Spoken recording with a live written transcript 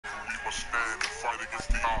fight against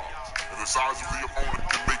the odds. And the size of the opponent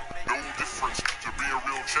can make no difference. To be a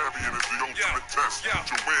real champion is the ultimate test.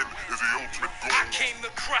 To win is the ultimate goal. I came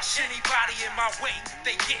to crush anybody in my way.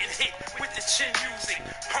 They getting hit with the chin music.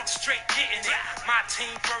 Punk straight getting it. My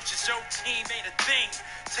team versus your team ain't a thing.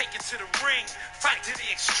 Take it to the ring, fight to the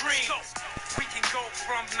extreme. We can go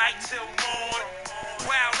from night till morn.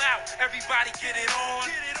 Wild out, everybody get it on.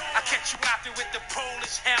 I catch you out there with the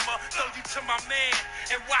Polish hammer. Throw you to my man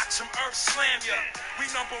and watch him earth slam ya. We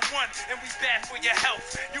number one and we bad for your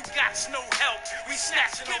health. You got no help, we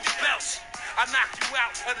snatching those belts. I knock you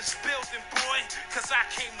out of this building, boy, cause I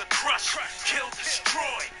came to crush, kill,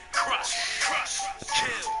 destroy. Crush, crush,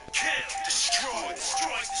 kill, kill, destroy,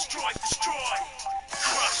 destroy, destroy, destroy.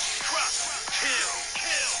 Crush, crush, kill,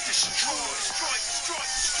 kill, destroy, destroy, destroy,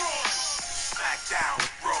 destroy. Smackdown,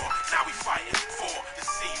 raw, now we fighting for to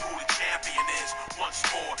see who the champion is. Once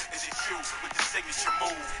more, is it you with the signature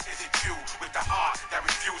move? Is it you with the heart that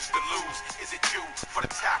refuses to lose? Is it you for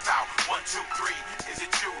the tap out? 1, 2, 3. Is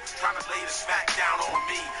it you trying to lay the smack down on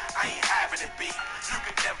me? I ain't having it beat. You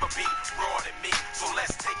can never be raw than me. So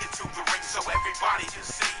let's take it to the ring so everybody can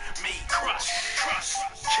see me. Crush, crush,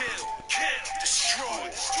 kill, kill, destroy,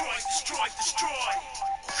 destroy, destroy, destroy.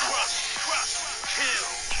 Crush, crush, kill,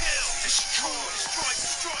 kill, destroy, destroy,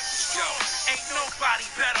 destroy, destroy. Ain't nobody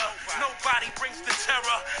better. Nobody brings the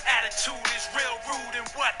terror. Attitude is real rude and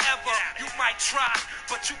whatever. You might try,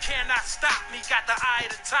 but you cannot stop me. Got the eye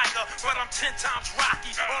of the tiger, but I'm 10 times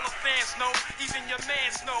Rocky. All the fans know, even your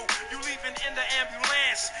mans know. You leaving in the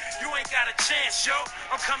ambulance, you ain't got a chance, yo.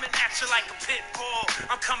 I'm coming at you like a pit bull.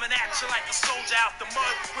 I'm coming at you like a soldier out the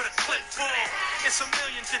mud with a clip full. It's a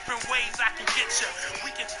million different ways I can get you.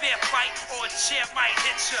 We can fair fight or a chair might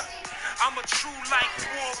hit you. I'm a true life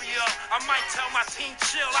warrior. I might tell my team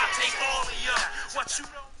chill, I take all of you. What you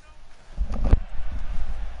know?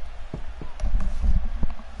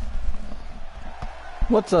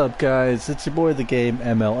 What's up, guys? It's your boy, the game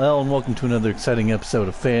MLL, and welcome to another exciting episode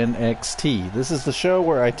of FanXT. This is the show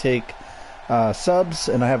where I take subs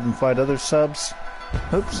and I have them fight other subs.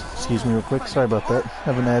 Oops, excuse me real quick. Sorry about that. I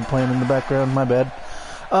have an ad playing in the background. My bad.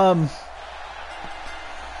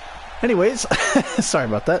 Anyways, sorry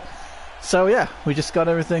about that. So yeah, we just got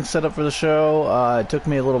everything set up for the show. It took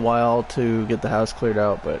me a little while to get the house cleared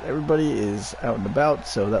out, but everybody is out and about,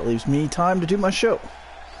 so that leaves me time to do my show.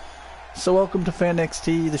 So welcome to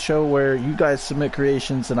FanXT, the show where you guys submit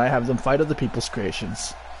creations and I have them fight other people's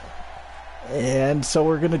creations. And so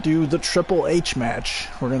we're going to do the Triple H match.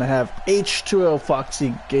 We're going to have H2O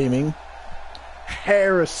Foxy Gaming,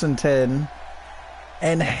 Harrison 10,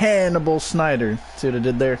 and Hannibal Snyder. See what I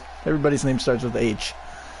did there? Everybody's name starts with H.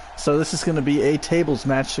 So this is going to be a tables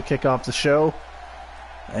match to kick off the show.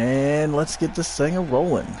 And let's get this thing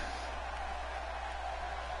a-rolling.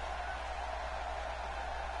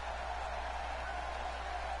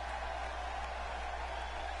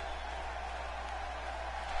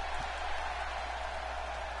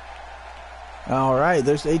 Alright,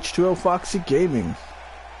 there's H2O Foxy Gaming.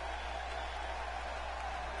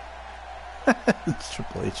 It's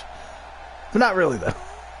Triple H. But not really, though.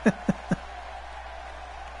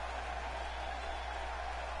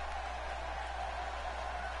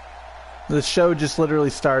 The show just literally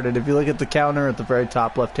started. If you look at the counter at the very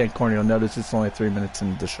top left-hand corner, you'll notice it's only 3 minutes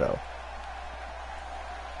into the show.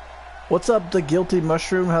 What's up, the Guilty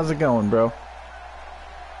Mushroom? How's it going, bro?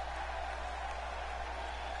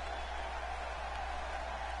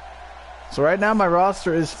 So right now my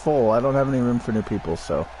roster is full. I don't have any room for new people,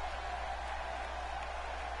 so.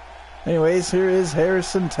 Anyways, here is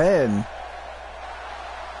Harrison 10.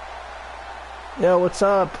 Yo, what's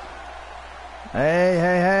up? Hey,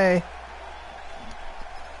 hey, hey.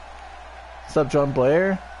 What's up, John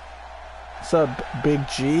Blair? What's up, Big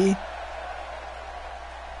G?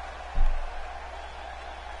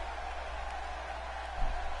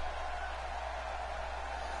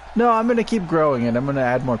 No, I'm going to keep growing it. I'm going to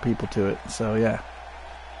add more people to it. So, yeah.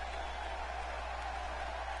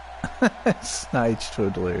 It's not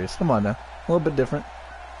H2O Delirious. Come on now. A little bit different.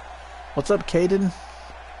 What's up, Caden?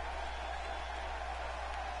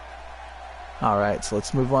 Alright, so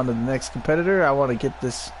let's move on to the next competitor. I want to get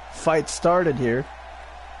this fight started here.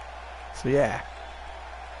 So, yeah.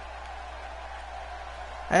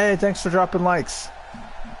 Hey, thanks for dropping likes.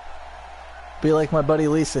 Be like my buddy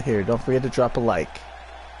Lisa here. Don't forget to drop a like.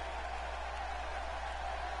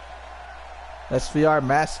 SVR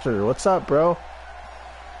Master, what's up, bro?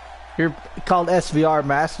 You're called SVR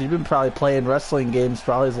Master. You've been probably playing wrestling games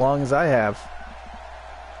probably as long as I have.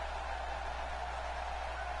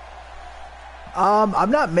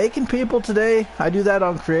 I'm not making people today. I do that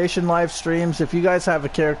on creation live streams. If you guys have a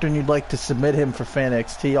character and you'd like to submit him for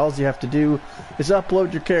FanXT, all you have to do is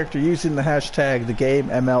upload your character using the hashtag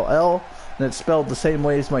TheGameMLL, and it's spelled the same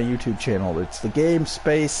way as my YouTube channel. It's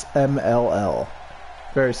TheGameSpaceMLL.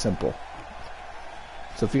 Very simple.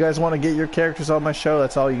 So if you guys want to get your characters on my show,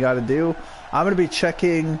 that's all you got to do. I'm going to be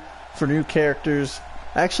checking for new characters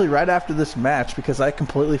actually right after this match, because I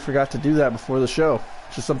completely forgot to do that before the show,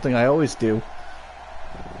 which is something I always do.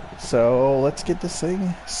 So let's get this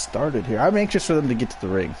thing started here. I'm anxious for them to get to the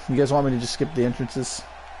ring. You guys want me to just skip the entrances?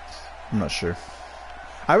 I'm not sure.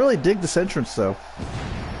 I really dig this entrance though.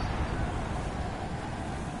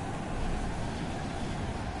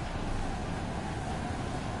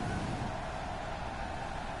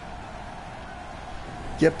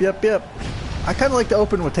 Yep. I kind of like to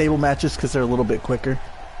open with table matches because they're a little bit quicker.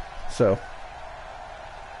 So,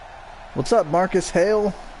 what's up, Marcus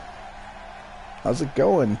Hale? How's it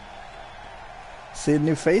going? Seeing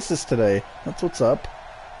new faces today. That's what's up.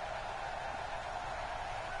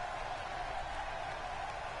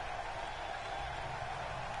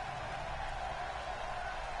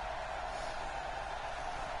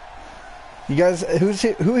 You guys,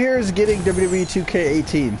 who here is getting WWE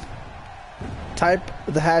 2K18? Type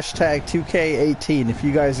the hashtag 2K18 if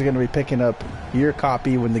you guys are going to be picking up your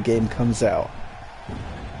copy when the game comes out.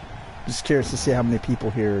 Just curious to see how many people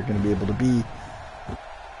here are going to be able to be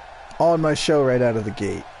on my show right out of the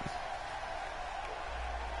gate.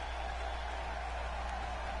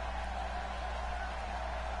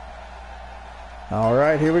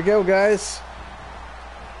 Alright, here we go, guys.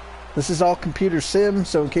 This is all computer sim,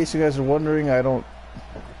 so in case you guys are wondering, I don't...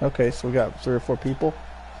 Okay, so we got 3 or 4 people.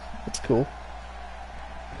 That's cool.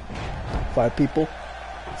 5 people.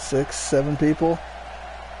 6, 7 people.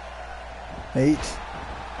 8.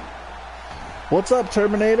 What's up,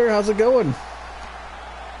 Terminator? How's it going?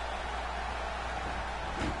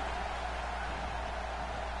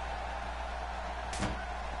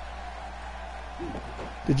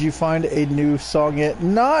 Did you find a new song yet?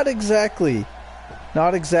 Not exactly.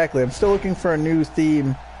 Not exactly. I'm still looking for a new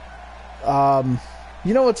theme.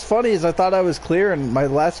 You know what's funny is I thought I was clear and my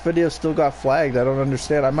last video still got flagged. I don't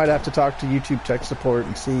understand. I might have to talk to YouTube tech support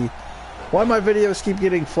and see why my videos keep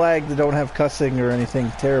getting flagged that don't have cussing or anything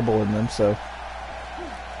terrible in them, so.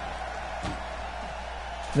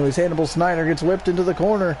 Anyways, Hannibal Snyder gets whipped into the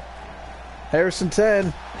corner. Harrison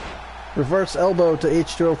 10. Reverse elbow to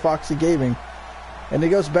H2O Foxy Gaming. And he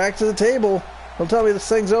goes back to the table. Don't tell me this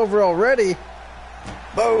thing's over already.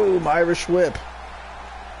 Boom! Irish whip.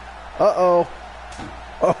 Uh-oh.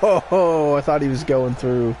 Oh, I thought he was going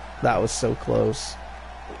through. That was so close.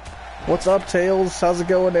 What's up, Tails? How's it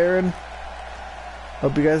going, Aaron?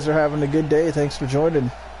 Hope you guys are having a good day. Thanks for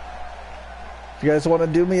joining. If you guys want to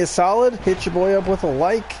do me a solid, hit your boy up with a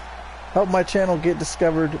like. Help my channel get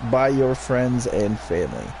discovered by your friends and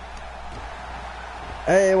family.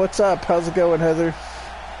 Hey, what's up? How's it going, Heather?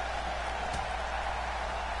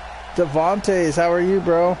 Devontae's, how are you,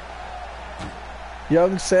 bro?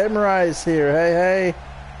 Young Samurai's here. Hey.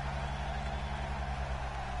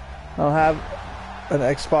 I don't have an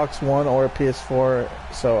Xbox One or a PS4,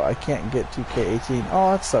 so I can't get 2K18.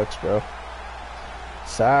 Oh, that sucks, bro.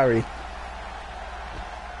 Sorry.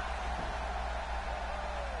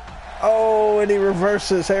 Oh, and he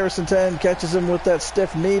reverses. Harrison 10 catches him with that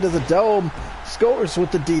stiff knee to the dome. Scores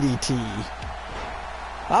with the DDT.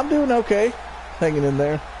 I'm doing okay. Hanging in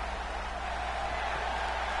there.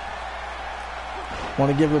 Want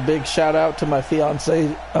to give a big shout out to my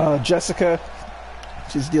fiance, Jessica.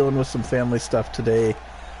 She's dealing with some family stuff today,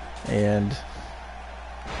 and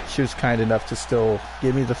she was kind enough to still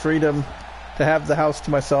give me the freedom to have the house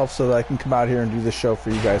to myself so that I can come out here and do the show for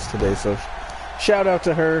you guys today. So shout out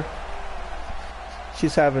to her.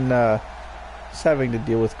 She's having to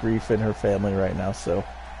deal with grief in her family right now, so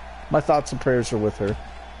my thoughts and prayers are with her.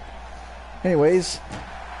 Anyways,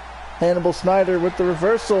 Hannibal Snyder with the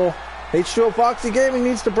reversal. H2O Foxy Gaming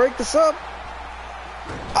needs to break this up.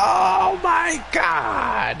 Oh my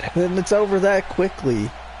god! And it's over that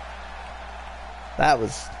quickly. That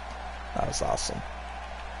was awesome.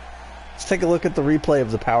 Let's take a look at the replay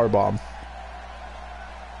of the powerbomb.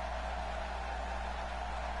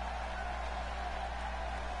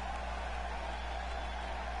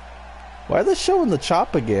 Why are they showing the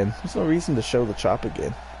chop again? There's no reason to show the chop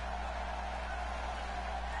again.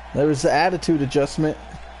 There was the attitude adjustment.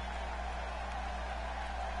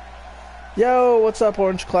 Yo, what's up,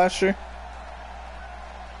 Orange Clasher?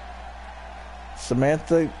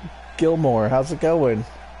 Samantha Gilmore, how's it going?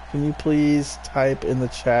 Can you please type in the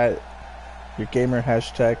chat Your gamer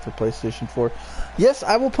hashtag for PlayStation 4. Yes,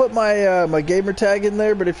 I will put my my gamer tag in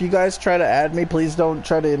there, but if you guys try to add me, please don't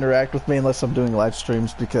try to interact with me unless I'm doing live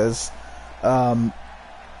streams, because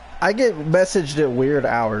I get messaged at weird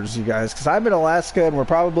hours, you guys, because I'm in Alaska and we're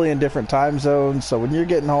probably in different time zones, so when you're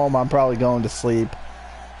getting home, I'm probably going to sleep.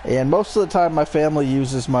 And most of the time, my family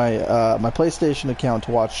uses my my PlayStation account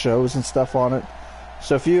to watch shows and stuff on it.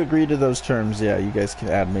 So if you agree to those terms, yeah, you guys can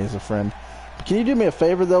add me as a friend. Can you do me a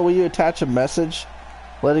favor, though? Will you attach a message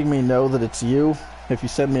letting me know that it's you if you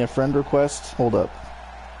send me a friend request? Hold up.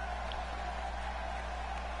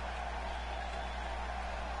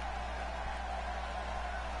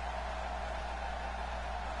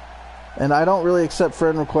 And I don't really accept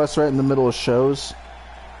friend requests right in the middle of shows,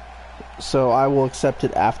 so I will accept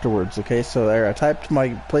it afterwards, okay? So there, I typed my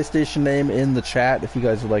PlayStation name in the chat if you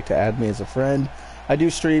guys would like to add me as a friend. I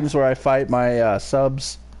do streams where I fight my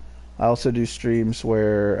subs. I also do streams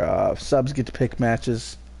where subs get to pick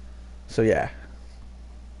matches. So yeah.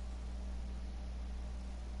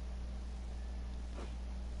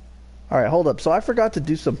 Alright, hold up. So I forgot to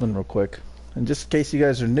do something real quick. And just in case you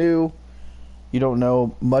guys are new, you don't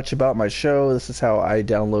know much about my show, this is how I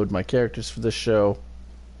download my characters for this show.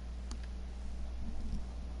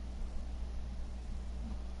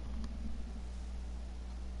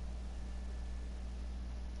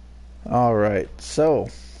 Alright, so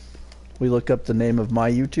we look up the name of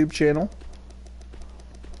my YouTube channel.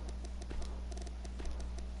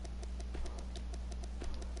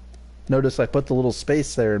 Notice I put the little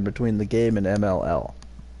space there in between the game and MLL.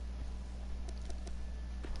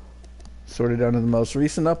 Sorted down to the most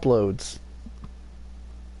recent uploads.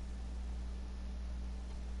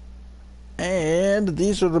 And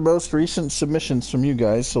these are the most recent submissions from you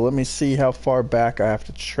guys, so let me see how far back I have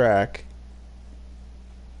to track.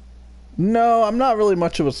 No, I'm not really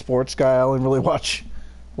much of a sports guy. I only really watch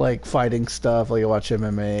like fighting stuff. Like I watch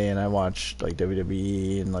MMA and I watch like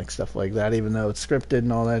WWE and like stuff like that, even though it's scripted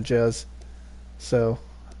and all that jazz. So,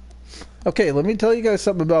 okay, let me tell you guys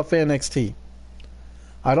something about FanXT.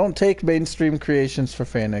 I don't take mainstream creations for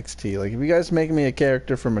FanXT. Like if you guys make me a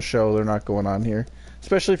character from a show, they're not going on here.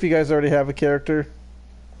 Especially if you guys already have a character.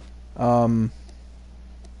 You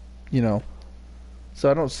know.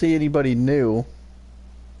 So I don't see anybody new.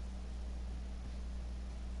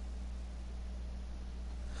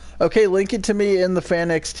 Okay, link it to me in the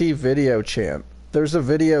FanXT video chant. There's a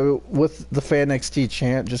video with the FanXT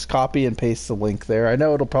chant. Just copy and paste the link there. I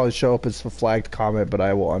know it'll probably show up as a flagged comment, but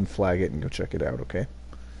I will unflag it and go check it out, okay?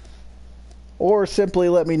 Or simply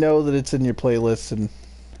let me know that it's in your playlist and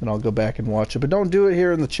I'll go back and watch it. But don't do it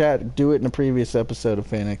here in the chat. Do it in a previous episode of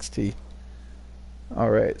FanXT.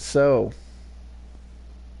 Alright, so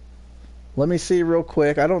let me see real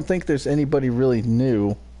quick. I don't think there's anybody really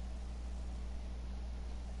new.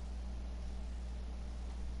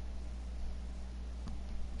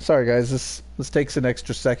 Sorry guys, this takes an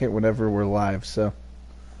extra second whenever we're live, so.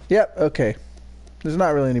 Yep, okay. There's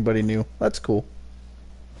not really anybody new. That's cool.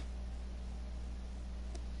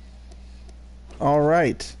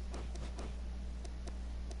 Alright.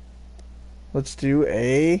 Let's do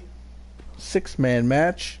a 6-man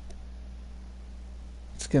match.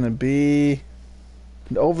 It's gonna be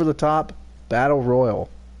an over-the-top battle royal.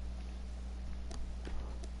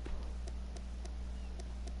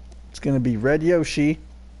 It's gonna be Red Yoshi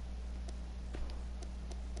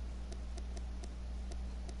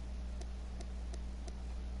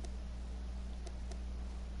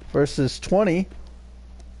versus 20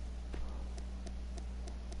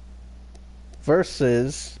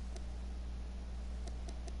 versus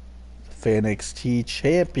the FanXT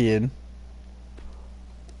champion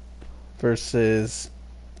versus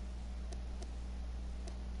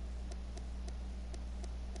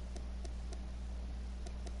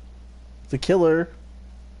the killer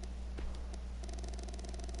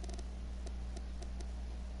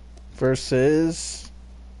versus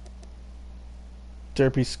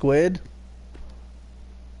Derpy Squid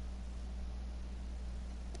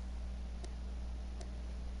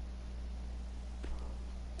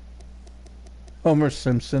Homer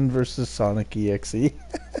Simpson versus Sonic EXE.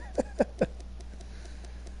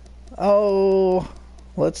 Oh,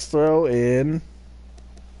 let's throw in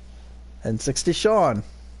N60 Sean,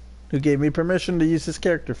 who gave me permission to use his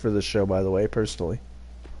character for this show, by the way, personally.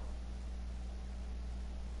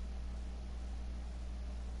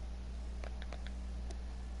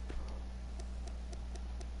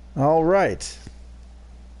 All right.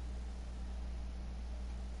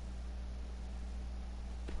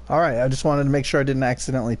 All right, I just wanted to make sure I didn't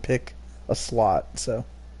accidentally pick a slot, so.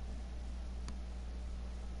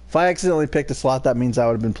 If I accidentally picked a slot, that means I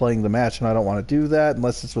would have been playing the match, and I don't want to do that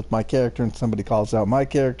unless it's with my character and somebody calls out my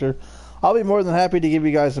character. I'll be more than happy to give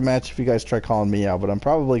you guys a match if you guys try calling me out, but I'm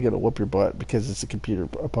probably going to whoop your butt because it's a computer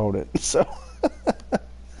opponent. So,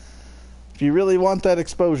 if you really want that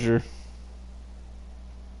exposure...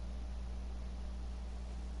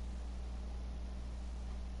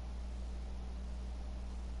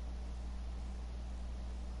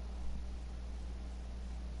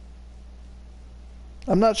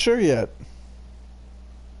 I'm not sure yet.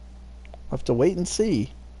 I'll have to wait and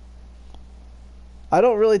see. I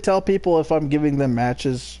don't really tell people if I'm giving them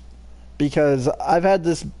matches because I've had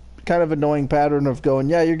this kind of annoying pattern of going,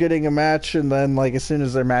 yeah, you're getting a match, and then like as soon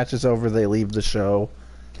as their match is over, they leave the show.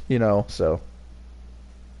 You know, so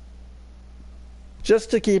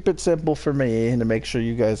just to keep it simple for me and to make sure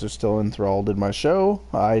you guys are still enthralled in my show,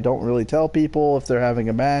 I don't really tell people if they're having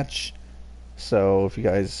a match. So if you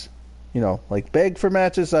guys... you know, like beg for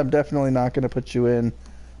matches, I'm definitely not going to put you in.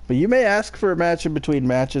 But you may ask for a match in between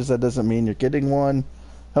matches. That doesn't mean you're getting one.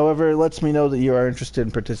 However, it lets me know that you are interested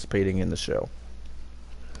in participating in the show.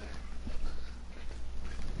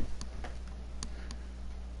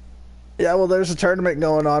 Yeah, well, there's a tournament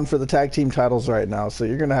going on for the tag team titles right now, so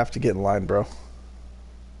you're going to have to get in line, bro.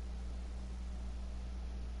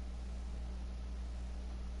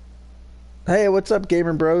 Hey, what's up,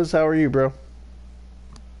 Gamer Bros? How are you, bro?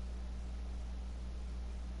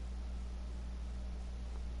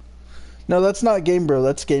 No, that's not Game Bro.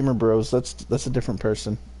 That's Gamer Bros. That's a different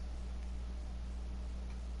person.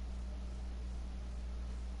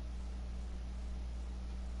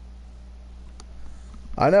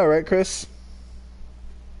 I know, right, Chris?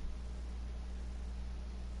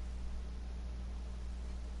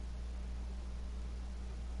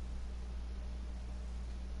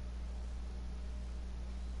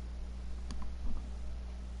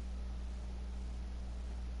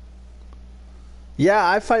 Yeah,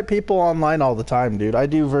 I fight people online all the time, dude. I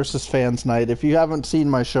do versus fans night. If you haven't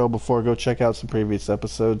seen my show before, go check out some previous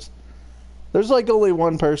episodes. There's like only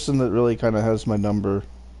one person that really kind of has my number.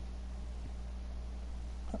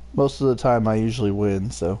 Most of the time I usually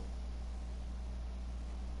win, so...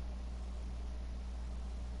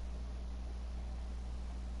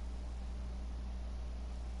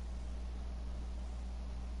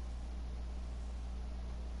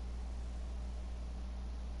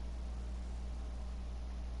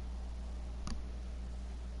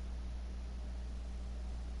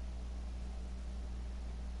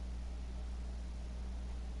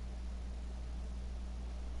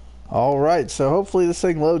 Alright, so hopefully this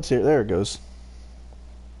thing loads here. There it goes.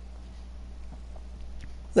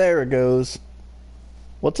 There it goes.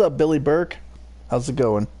 What's up, Billy Burke? How's it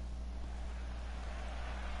going?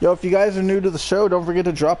 Yo, if you guys are new to the show, don't forget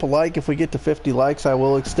to drop a like. If we get to 50 likes, I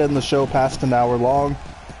will extend the show past an hour long.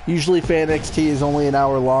 Usually FanXT is only an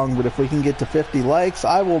hour long, but if we can get to 50 likes,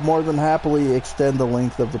 I will more than happily extend the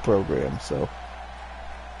length of the program, so...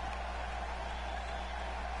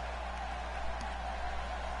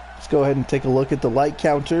 go ahead and take a look at the like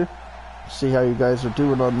counter. See how you guys are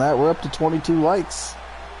doing on that. We're up to 22 likes.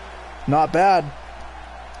 Not bad.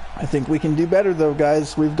 I think we can do better though,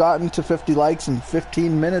 guys. We've gotten to 50 likes in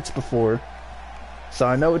 15 minutes before. So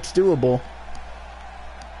I know it's doable.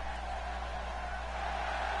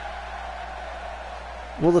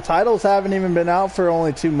 Well, the titles haven't even been out for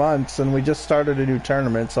only 2 months, and we just started a new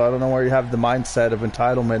tournament, so I don't know where you have the mindset of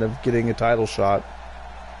entitlement of getting a title shot.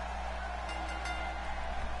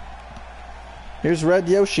 Here's Red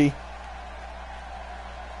Yoshi.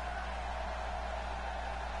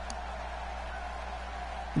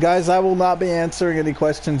 Guys, I will not be answering any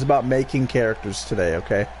questions about making characters today,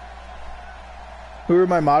 okay? Who are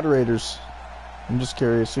my moderators? I'm just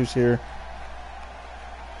curious who's here.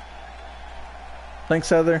 Thanks,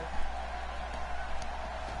 Heather.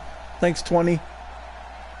 Thanks, 20.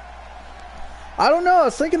 I don't know. I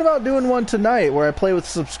was thinking about doing one tonight where I play with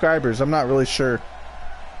subscribers. I'm not really sure.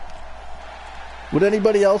 Would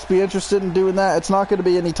anybody else be interested in doing that? It's not going to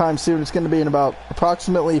be anytime soon. It's going to be in about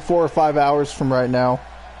approximately 4 or 5 hours from right now.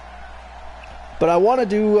 But I want to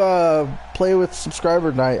do play with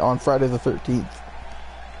subscriber night on Friday the 13th.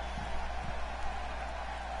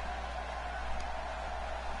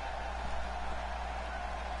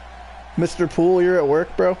 Mr. Poole, you're at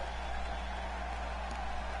work, bro?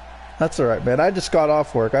 That's alright, man. I just got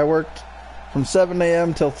off work. I worked from 7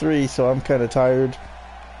 a.m. till 3, so I'm kind of tired.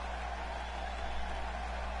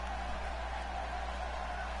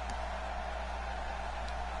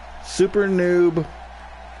 Super Noob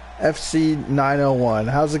FC 901.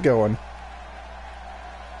 How's it going?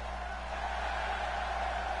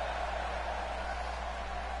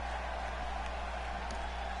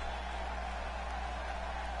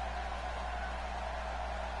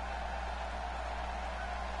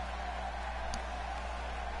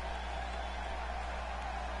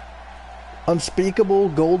 Unspeakable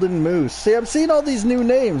Golden Moose. See, I'm seeing all these new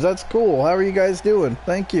names. That's cool. How are you guys doing?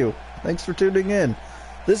 Thank you. Thanks for tuning in.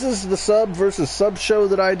 This is the sub versus sub show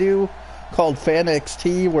that I do called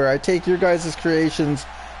FanXT, where I take your guys' creations,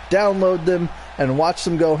 download them, and watch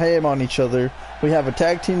them go ham on each other. We have a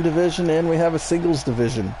tag team division and we have a singles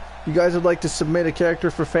division. You guys would like to submit a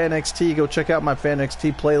character for FanXT, go check out my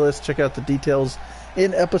FanXT playlist. Check out the details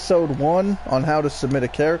in episode 1 on how to submit a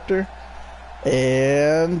character.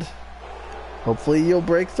 And hopefully you'll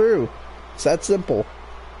break through. It's that simple.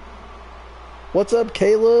 What's up,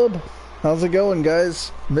 Caleb? How's it going,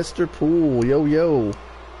 guys? Mr. Pool, yo yo.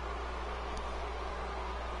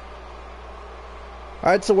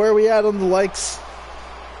 Alright, so where are we at on the likes?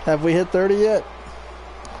 Have we hit 30 yet?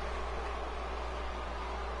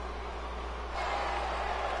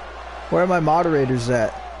 Where are my moderators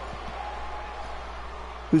at?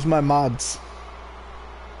 Who's my mods?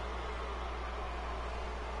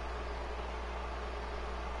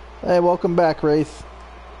 Hey, welcome back, Wraith.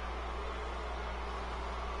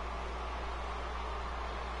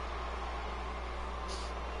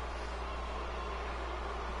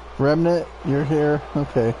 Remnant, you're here.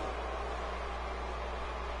 Okay.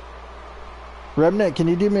 Remnant, can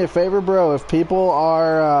you do me a favor, bro? If people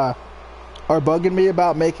are bugging me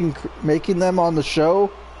about making them on the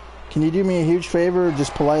show, can you do me a huge favor?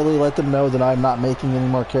 Just politely let them know that I'm not making any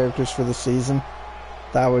more characters for the season.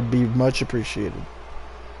 That would be much appreciated.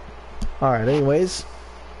 Alright, anyways.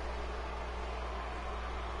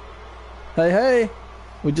 Hey,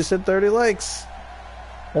 we just hit 30 likes.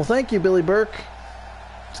 Well, thank you, Billy Burke.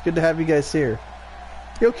 It's good to have you guys here.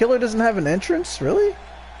 Yo, Killer doesn't have an entrance? Really?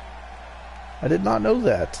 I did not know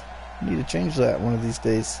that. I need to change that one of these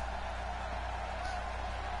days.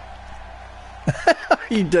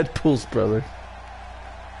 You Deadpool's brother.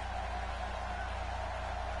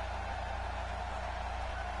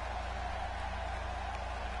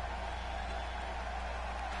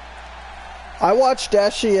 I watch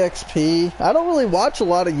Dashi XP. I don't really watch a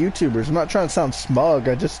lot of YouTubers. I'm not trying to sound smug.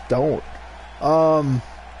 I just don't. I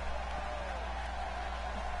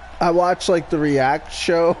watch like the React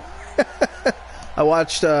show. I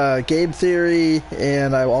watched Game Theory,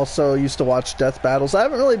 and I also used to watch Death Battles. I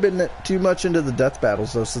haven't really been too much into the Death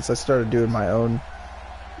Battles though since I started doing my own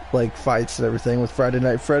like fights and everything with Friday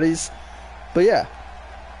Night Freddy's. But yeah.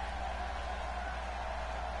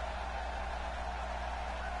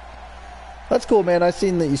 That's cool, man. I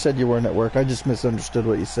seen that you said you weren't at work. I just misunderstood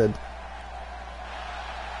what you said.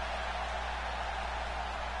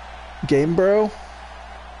 Game Bro?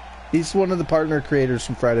 He's one of the partner creators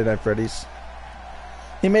from Friday Night Freddy's.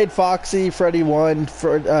 He made Foxy, Freddy 1,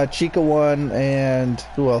 Chica 1, and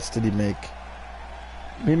who else did he make?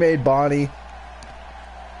 He made Bonnie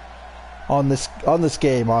on this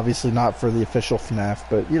game, obviously not for the official FNAF,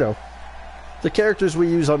 but you know, the characters we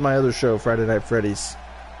use on my other show, Friday Night Freddy's.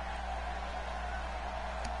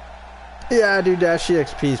 Yeah, dude, Dashi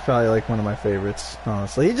XP is probably like one of my favorites,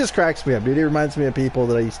 honestly. He just cracks me up, dude. He reminds me of people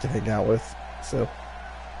that I used to hang out with, so.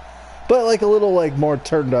 But like a little like more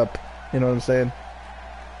turned up, you know what I'm saying?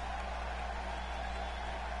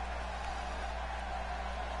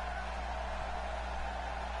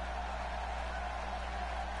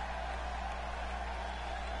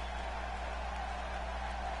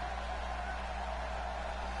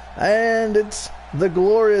 And it's the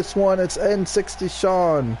glorious one. It's N60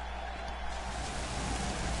 Sean.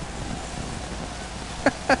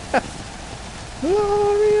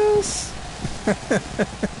 Glorious.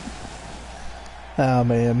 Oh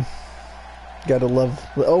man, gotta love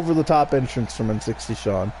the over-the-top entrance from N60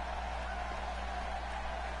 Sean.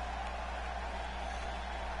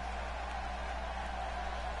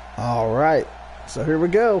 All right, so here we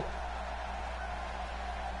go.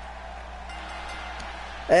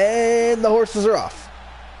 And the horses are off.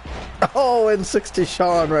 Oh, and 60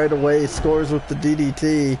 Sean right away scores with the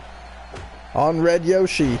DDT on Red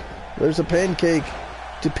Yoshi. There's a pancake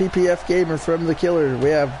to PPF Gamer from the Killer. We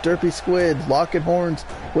have Derpy Squid, Locking Horns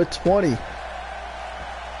with 20.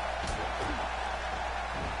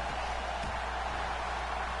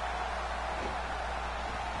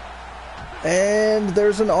 And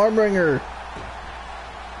there's an arm wringer.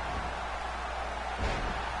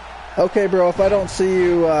 Okay, bro, if I don't see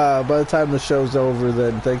you by the time the show's over,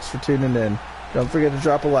 then thanks for tuning in. Don't forget to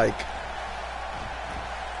drop a like.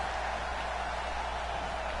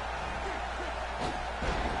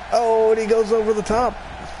 Oh, and he goes over the top.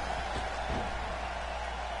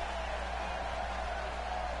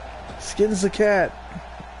 Skins the cat.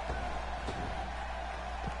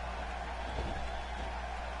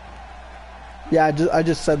 Yeah, I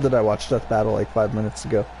just said that I watched Death Battle like 5 minutes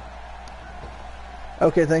ago.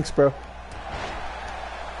 Okay, thanks, bro.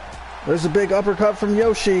 There's a big uppercut from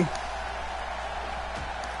Yoshi.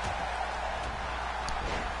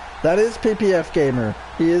 That is PPF Gamer.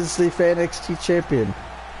 He is the FanXT champion.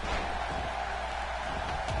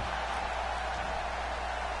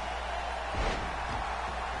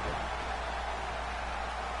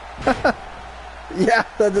 Yeah,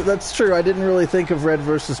 that's true. I didn't really think of red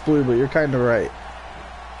versus blue, but you're kind of right.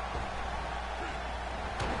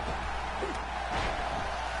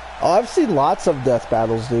 Oh, I've seen lots of death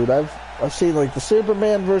battles, dude. I've seen like the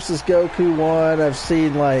Superman versus Goku one. I've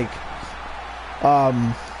seen like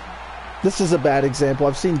this is a bad example.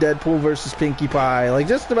 I've seen Deadpool versus Pinkie Pie. Like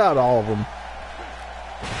just about all of them.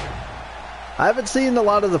 I haven't seen a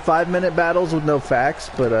lot of the 5-minute battles with no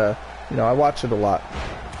facts, but you know, I watch it a lot.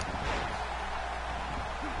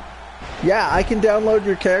 Yeah, I can download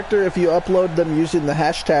your character if you upload them using the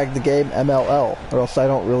hashtag #TheGameMLL, or else I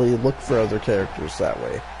don't really look for other characters that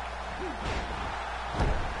way.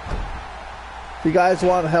 If you guys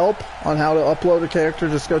want help on how to upload a character,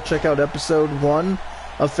 just go check out episode 1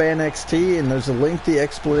 of FanXT, and there's a lengthy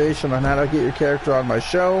explanation on how to get your character on my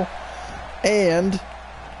show. And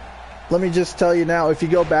let me just tell you now, if you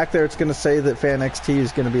go back there, it's going to say that FanXT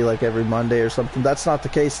is going to be like every Monday or something. That's not the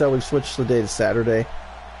case, though. We've switched the day to Saturday.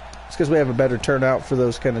 It's because we have a better turnout for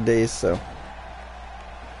those kind of days, so.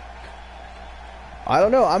 I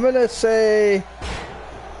don't know. I'm going to say...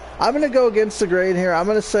 I'm going to go against the grain here. I'm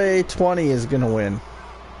going to say 20 is going to win.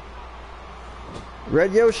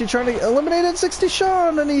 Red Yoshi trying to eliminate N60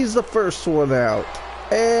 Sean, and he's the first one out.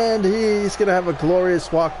 And he's going to have a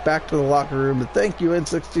glorious walk back to the locker room. But thank you,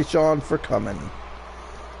 N60 Sean, for coming.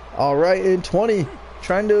 Alright, in 20,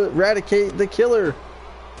 trying to eradicate the killer.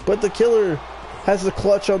 But the killer has the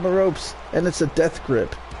clutch on the ropes, and it's a death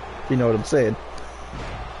grip, if you know what I'm saying.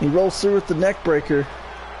 He rolls through with the neck breaker.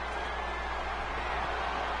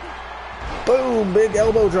 Boom! Big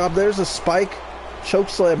elbow drop. There's a spike.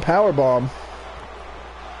 Chokeslam powerbomb.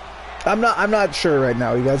 I'm not sure right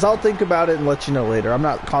now, you guys. I'll think about it and let you know later. I'm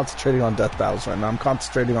not concentrating on death battles right now. I'm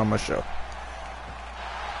concentrating on my show.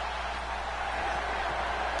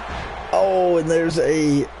 Oh, and there's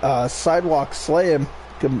a sidewalk slam,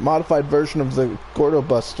 a modified version of the Gordo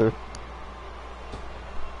Buster.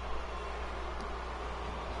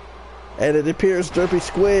 And it appears Derpy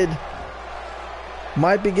Squid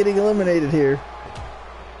might be getting eliminated here.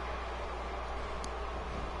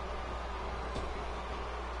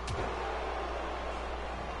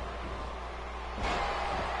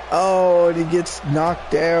 Oh, and he gets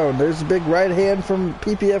knocked down. There's a big right hand from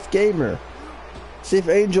PPF Gamer. See if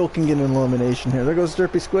Angel can get an elimination here. There goes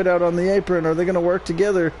Derpy Squid out on the apron. Are they going to work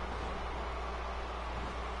together?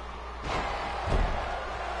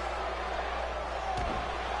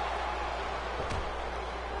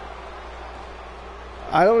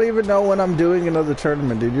 I don't even know when I'm doing another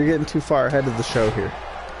tournament, dude. You're getting too far ahead of the show here.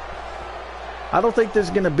 I don't think there's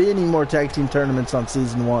going to be any more tag team tournaments on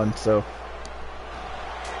season 1, so...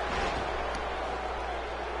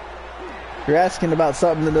 You're asking about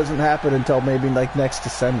something that doesn't happen until maybe like next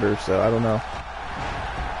December, so I don't know.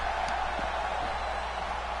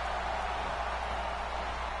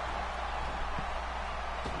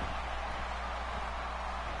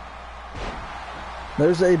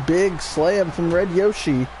 There's a big slam from Red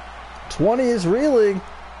Yoshi. 20 is reeling.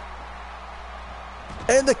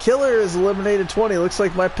 And the killer is eliminated 20. Looks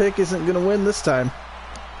like my pick isn't going to win this time.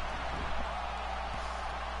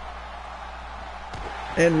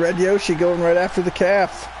 And Red Yoshi going right after the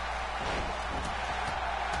calf.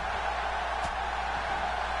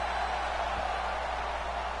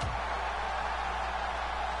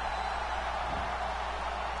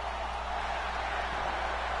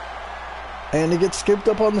 And he gets skipped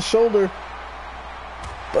up on the shoulder.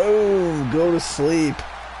 Boom, go to sleep.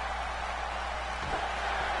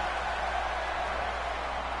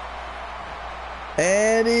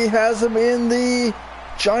 And he has him in the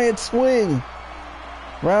giant swing.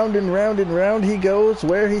 Round and round and round he goes.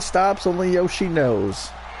 Where he stops, only Yoshi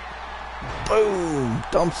knows. Boom!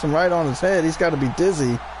 Dumps him right on his head. He's got to be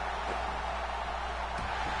dizzy.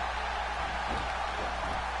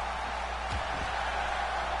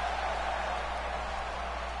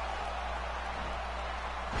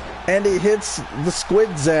 And he hits the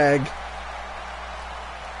squid zag,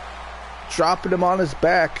 dropping him on his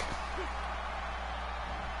back.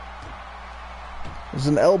 There's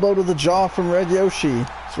an elbow to the jaw from Red Yoshi.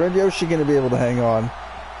 Is Red Yoshi going to be able to hang on?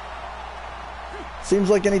 Seems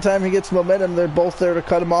like anytime he gets momentum, they're both there to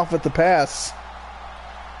cut him off at the pass.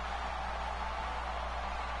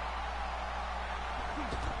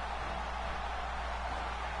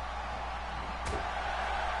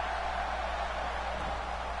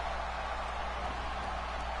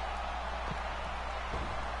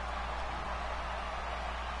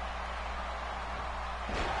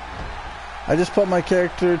 I just put my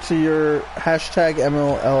character to your hashtag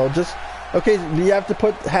MLL. Just, okay, you have to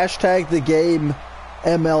put hashtag the game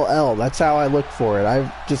MLL. That's how I look for it.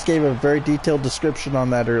 I just gave a very detailed description on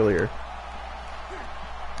that earlier.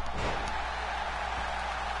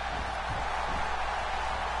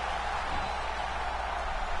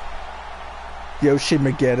 Yoshi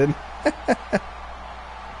Mageddon.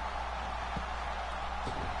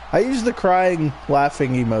 I use the crying,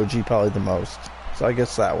 laughing emoji probably the most. So I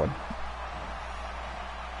guess that one.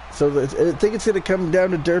 So I think it's going to come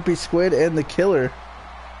down to Derpy Squid and the Killer.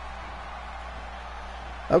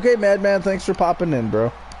 Okay, Madman, thanks for popping in,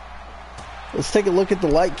 bro. Let's take a look at the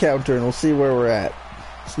like counter and we'll see where we're at.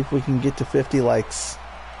 See if we can get to 50 likes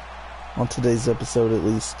on today's episode at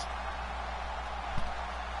least.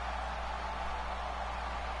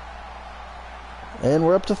 And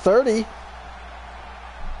we're up to 30.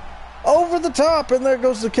 Over the top, and there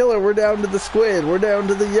goes the Killer. We're down to the Squid. We're down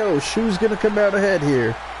to the Yosh. Who's going to come out ahead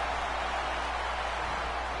here?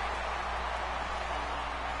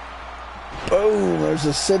 Boom, there's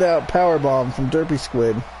a sit-out powerbomb from Derpy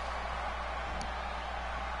Squid.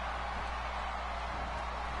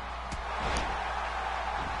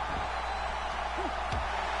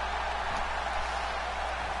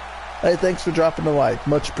 Hey, thanks for dropping the like.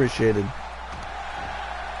 Much appreciated.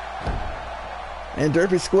 And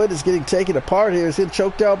Derpy Squid is getting taken apart here. He's getting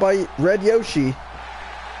choked out by Red Yoshi.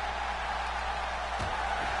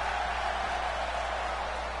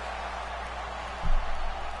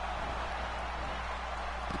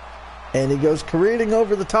 And he goes careening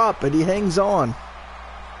over the top, but he hangs on.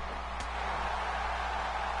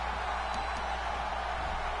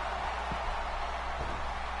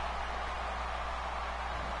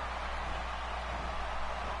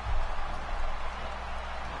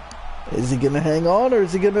 Is he going to hang on, or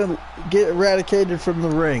is he going to get eradicated from the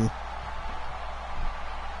ring?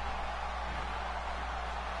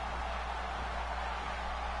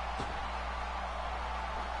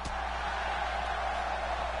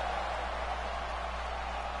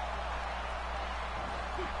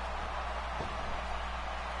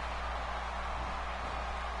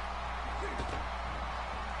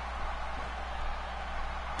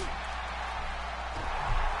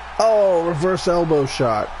 Oh, reverse elbow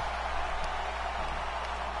shot.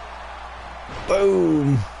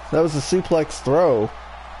 Boom. That was a suplex throw.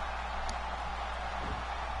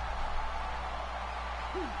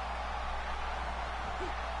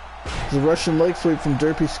 The Russian leg sweep from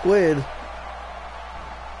Derpy Squid.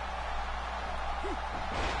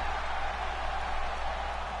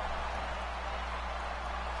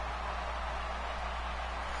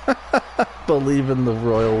 Believe in the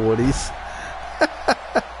Royal Woodies.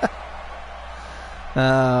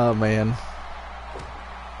 Oh, man.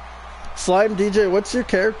 Slime DJ, what's your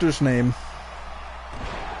character's name?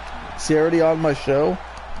 Is he already on my show?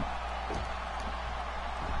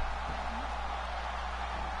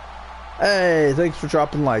 Hey, thanks for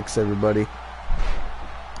dropping likes, everybody.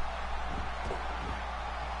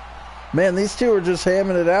 Man, these two are just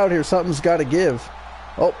hamming it out here. Something's got to give.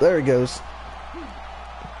 Oh, there he goes.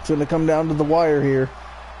 It's going to come down to the wire here.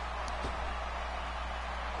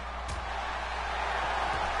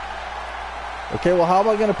 Okay, well, how am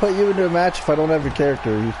I going to put you into a match if I don't have your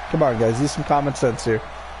character? Come on, guys. Use some common sense here.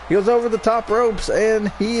 He goes over the top ropes, and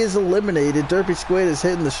he is eliminated. Derpy Squid is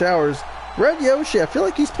hitting the showers. Red Yoshi, I feel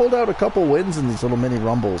like he's pulled out a couple wins in these little mini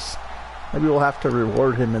rumbles. Maybe we'll have to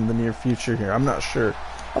reward him in the near future here. I'm not sure.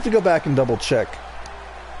 I'll have to go back and double check.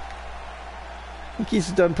 I think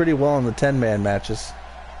he's done pretty well in the 10-man matches.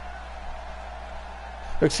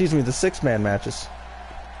 Or, excuse me, the 6-man matches.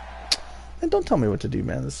 And don't tell me what to do,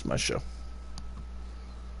 man. This is my show.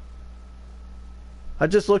 I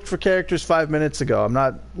just looked for characters 5 minutes ago. I'm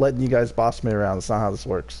not letting you guys boss me around. That's not how this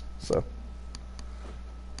works. So,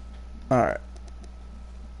 alright.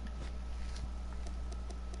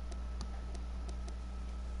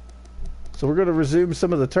 So we're going to resume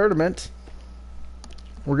some of the tournament.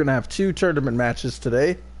 We're going to have 2 tournament matches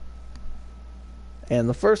today. And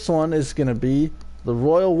the first one is going to be the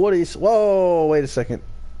Royal Woodies. Whoa, wait a second.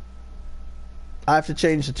 I have to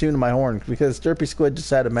change the tune of my horn because Derpy Squid just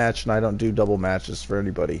had a match and I don't do double matches for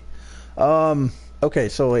anybody. Okay,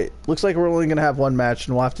 so wait. Looks like we're only going to have 1 match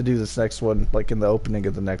and we'll have to do this next one like in the opening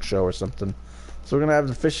of the next show or something. So we're going to have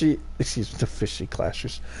the fishy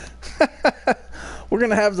clashers. We're going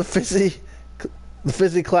to have the fizzy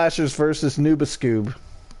clashers versus Nooba Scoob.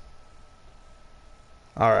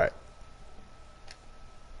 Alright.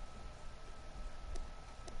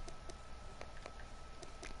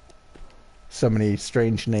 So many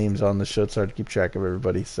strange names on the show. It's hard to keep track of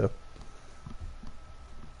everybody, so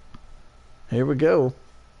here we go.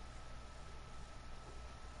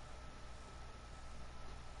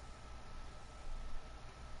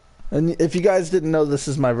 And if you guys didn't know, this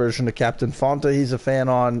is my version of Captain Fonta. He's a fan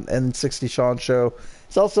on N60 Sean show.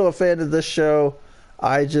 He's also a fan of this show.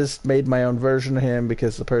 I just made my own version of him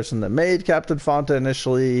because the person that made Captain Fonta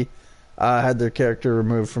initially had their character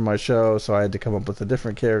removed from my show, so I had to come up with a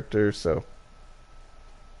different character, so...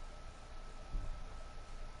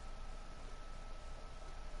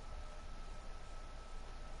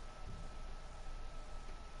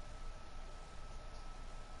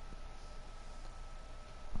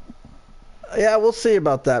 Yeah, we'll see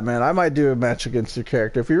about that, man. I might do a match against your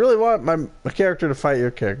character. If you really want my character to fight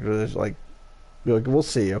your character, there's like, we'll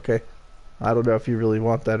see, okay? I don't know if you really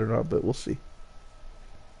want that or not, but we'll see.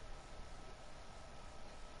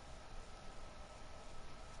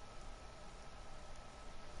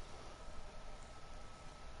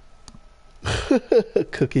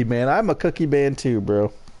 Cookie man. I'm a cookie man too,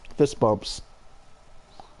 bro. Fist bumps.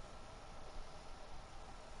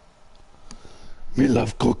 Me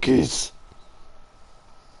love cookies.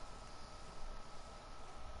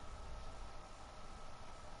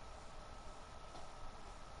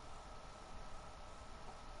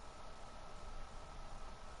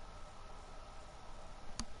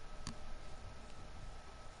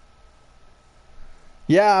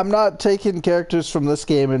 Yeah, I'm not taking characters from this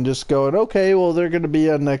game and just going, okay, well, they're going to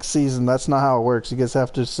be on next season. That's not how it works. You guys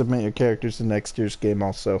have to submit your characters to next year's game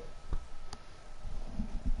also.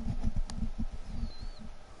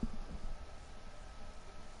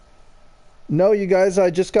 No, you guys, I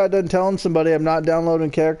just got done telling somebody I'm not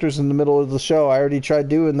downloading characters in the middle of the show. I already tried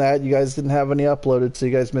doing that. You guys didn't have any uploaded, so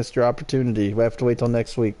you guys missed your opportunity. We have to wait till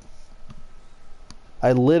next week.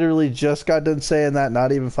 I literally just got done saying that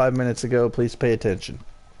not even 5 minutes ago. Please pay attention.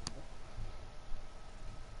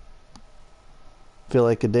 Feel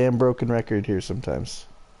like a damn broken record here sometimes.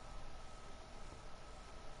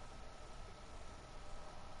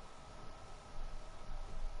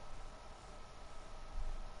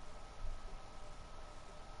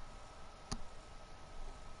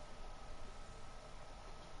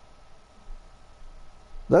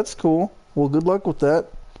 That's cool. Well, good luck with that.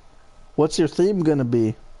 What's your theme gonna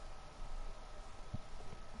be?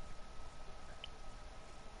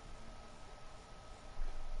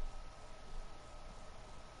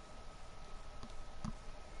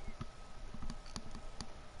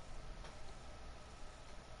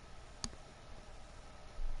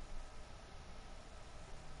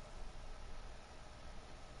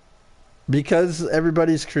 Because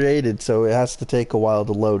everybody's created, so it has to take a while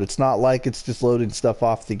to load. It's not like it's just loading stuff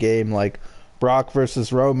off the game like Brock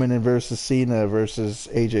versus Roman and versus Cena versus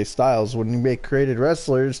AJ Styles. When you make created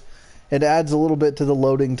wrestlers, it adds a little bit to the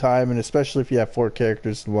loading time, and especially if you have 4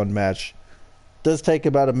 characters in one match. It does take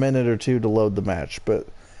about a minute or two to load the match. But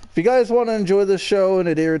if you guys want to enjoy this show and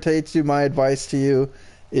it irritates you, my advice to you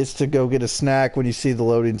is to go get a snack when you see the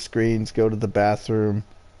loading screens, go to the bathroom,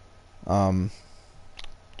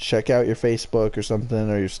 check out your Facebook or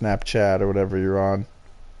something, or your Snapchat or whatever you're on.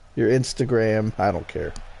 Your Instagram, I don't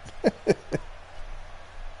care.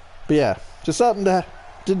 But yeah, just something to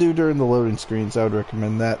do during the loading screens. I would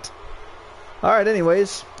recommend that. Alright,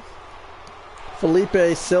 anyways.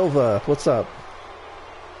 Felipe Silva, what's up?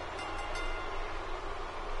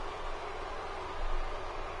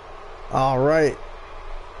 Alright.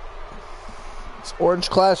 It's Orange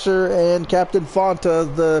Clasher and Captain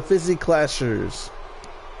Fonta, the Fizzy Clashers.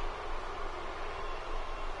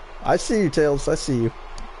 I see you, Tails. I see you.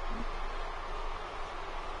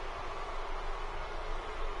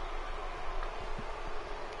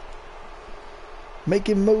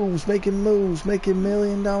 Making moves, making moves, making $1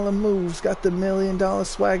 million moves. Got the $1 million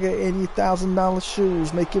swagger and your $1,000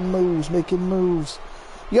 shoes. Making moves, making moves.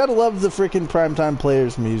 You gotta love the freaking Primetime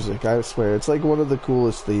Players music, I swear. It's like one of the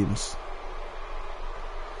coolest themes.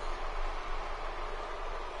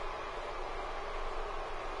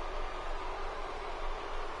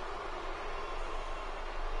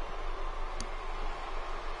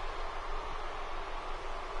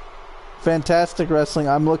 Fantastic wrestling.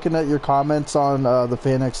 I'm looking at your comments on the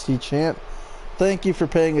FanXT chant. Thank you for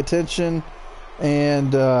paying attention,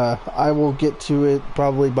 and I will get to it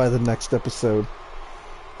probably by the next episode.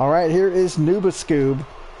 Alright, here is Nooba Scoob.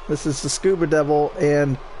 This is the Scuba Devil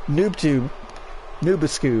and NoobTube. Nooba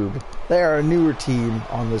Scoob. They are a newer team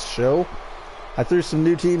on this show. I threw some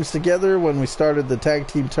new teams together when we started the tag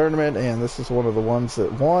team tournament, and this is one of the ones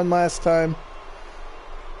that won last time.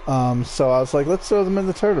 So I was like, let's throw them in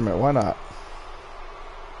the tournament. Why not?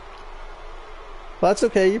 Well, that's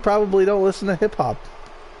okay. You probably don't listen to hip-hop.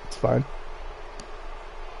 It's fine.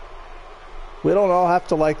 We don't all have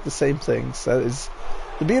to like the same things. That is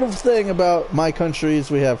the beautiful thing about my country,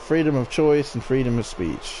 is we have freedom of choice and freedom of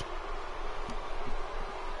speech.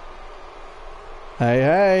 Hey,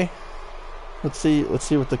 hey. Let's see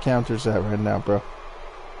what the counter's at right now, bro.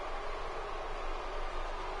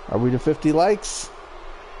 Are we to 50 likes?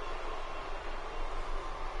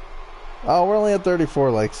 Oh, we're only at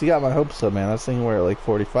 34 likes. You got my hopes up, man. I was thinking we're at like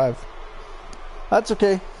 45. That's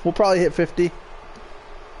okay. We'll probably hit 50.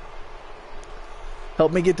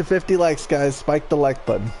 Help me get to 50 likes, guys. Spike the like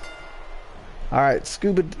button. Alright,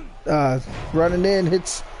 Scuba running in.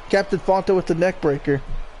 Hits Captain Fonto with the neck breaker.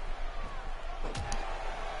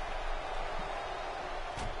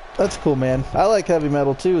 That's cool, man. I like heavy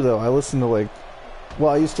metal too, though. I listen to like...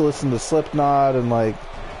 Well, I used to listen to Slipknot and like...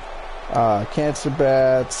 Cancer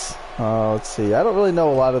Bats. Let's see. I don't really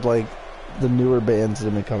know a lot of like the newer bands that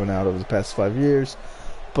have been coming out over the past 5 years.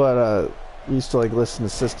 But we used to like listen to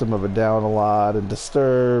System of a Down a lot, and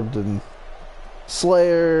Disturbed, and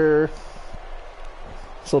Slayer.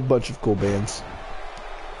 It's a bunch of cool bands.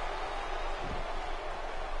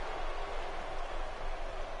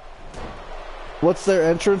 What's their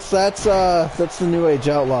entrance? That's the New Age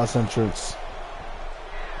Outlaws entrance.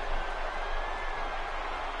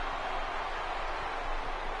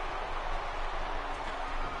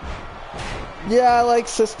 Yeah, I like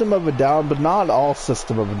System of a Down, but not all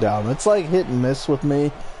System of a Down. It's like hit and miss with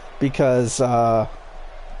me because, you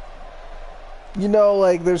know,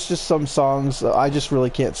 like there's just some songs I just really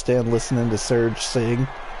can't stand listening to Serge sing.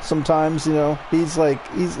 Sometimes, you know, he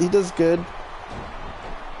does good,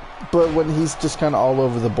 but when he's just kind of all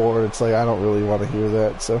over the board, it's like I don't really want to hear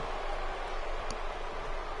that. So.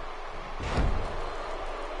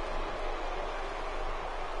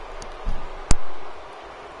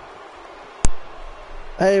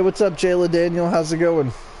 Hey, what's up, Jayla Daniel? How's it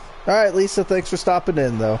going? Alright, Lisa, thanks for stopping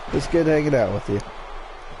in, though. It's good hanging out with you.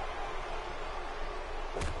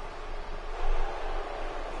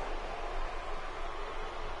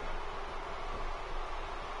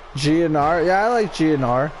 GNR? Yeah, I like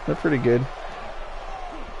GNR. They're pretty good.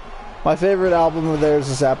 My favorite album of theirs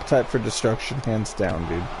is Appetite for Destruction, hands down,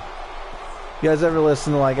 dude. You guys ever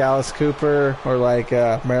listen to, like, Alice Cooper or, like,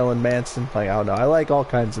 Marilyn Manson? Like, I don't know. I like all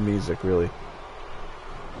kinds of music, really.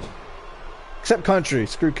 Except country.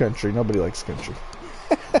 Screw country. Nobody likes country.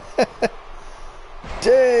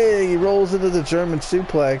 Dang, he rolls into the German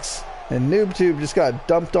suplex, and NoobTube just got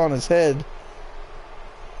dumped on his head.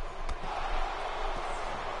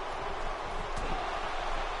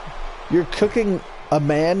 You're cooking a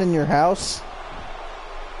man in your house?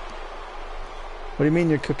 What do you mean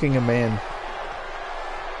you're cooking a man?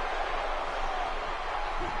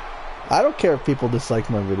 I don't care if people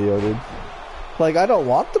dislike my video, dude. Like, I don't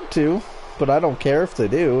want them to. But I don't care if they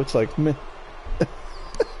do. It's like, meh.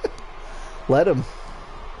 Let them.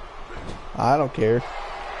 I don't care.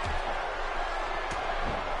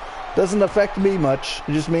 Doesn't affect me much.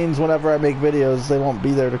 It just means whenever I make videos, they won't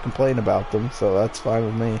be there to complain about them. So that's fine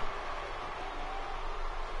with me.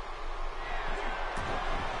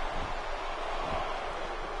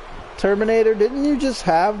 Terminator, didn't you just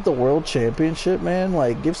have the world championship, man?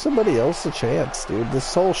 Like, give somebody else a chance, dude.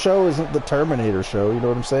 This whole show isn't the Terminator show, you know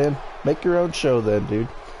what I'm saying? Make your own show then, dude.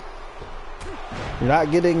 You're not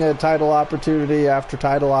getting a title opportunity after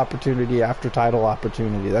title opportunity after title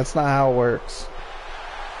opportunity. That's not how it works.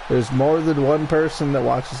 There's more than one person that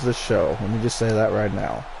watches this show. Let me just say that right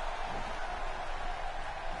now.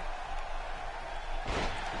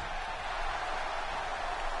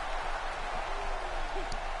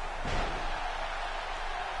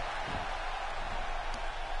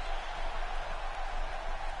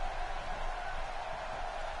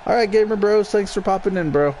 Alright, Gamer Bros, thanks for popping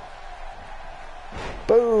in, bro.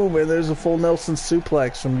 Boom, and there's a full Nelson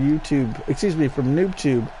suplex from YouTube. Excuse me, from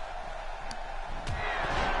NoobTube.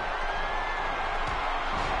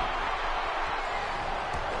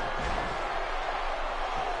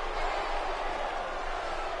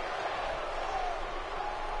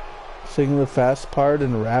 Sing the fast part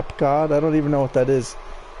in Rap God? I don't even know what that is.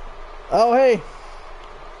 Oh, hey!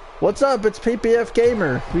 What's up? It's PPF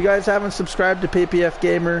Gamer. If you guys haven't subscribed to PPF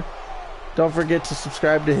Gamer, don't forget to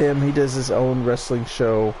subscribe to him. He does his own wrestling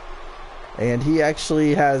show. And he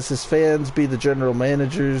actually has his fans be the general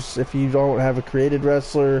managers. If you don't have a created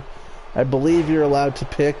wrestler, I believe you're allowed to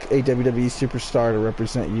pick a WWE superstar to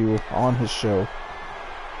represent you on his show.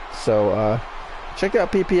 So, check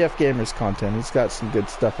out PPF Gamer's content. He's got some good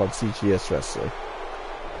stuff on CGS Wrestling.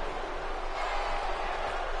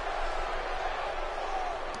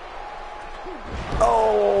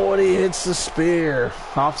 Oh, and he hits the spear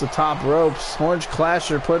off the top ropes. Orange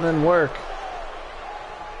Clasher putting in work.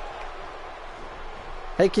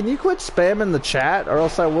 Hey, can you quit spamming the chat, or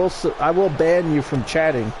else I will ban you from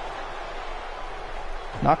chatting.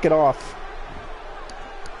 Knock it off.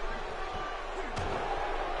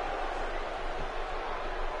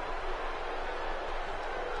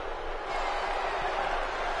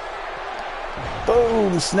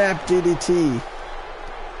 Boom! Snap DDT.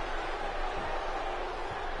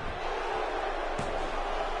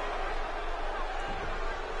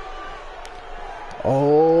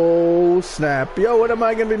 Oh, snap. Yo, when am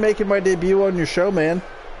I going to be making my debut on your show, man?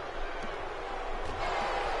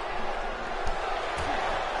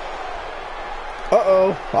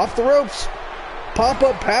 Uh-oh. Off the ropes.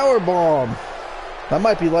 Pop-up power bomb. That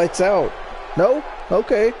might be lights out. No?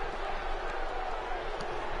 Okay.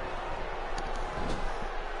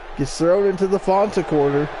 Gets thrown into the Fonta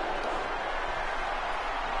corner.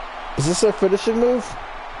 Is this our finishing move?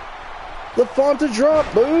 The Fonta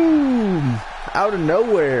drop. Boom. Out of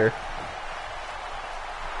nowhere.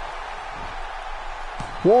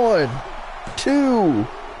 1, 2.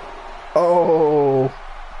 Oh.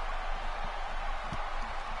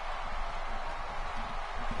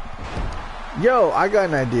 Yo, I got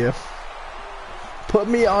an idea. Put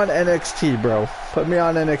me on NXT, bro. Put me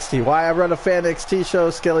on NXT. Why? I run a FanXT show.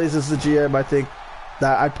 Skelly's is the GM. I think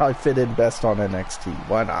that I'd probably fit in best on NXT.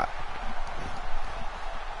 Why not?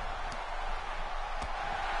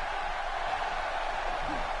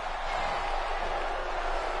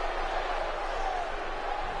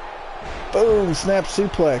 Boom, snap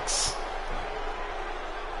suplex.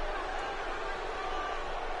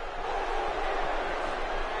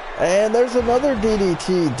 And there's another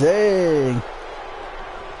DDT. Dang.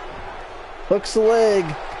 Hooks the leg.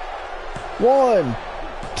 1,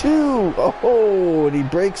 2. Oh, and he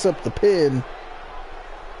breaks up the pin.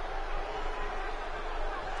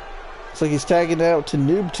 Looks like he's tagging out to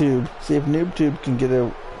NoobTube. See if NoobTube can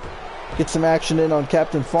get some action in on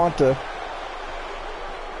Captain Fonta.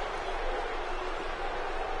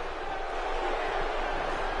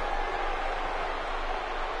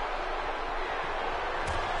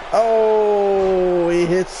 Oh, he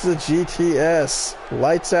hits the GTS.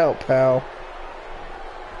 Lights out, pal.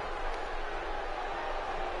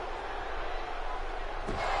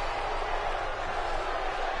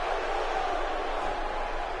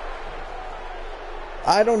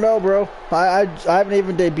 I don't know, bro. I haven't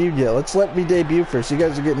even debuted yet. Let's let me debut first. You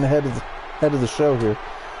guys are getting ahead of the show here.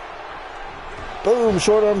 Boom,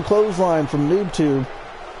 short arm clothesline from NoobTube.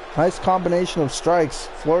 Nice combination of strikes.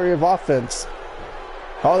 Flurry of offense.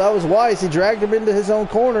 Oh, that was wise. He dragged him into his own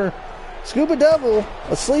corner. Scuba Devil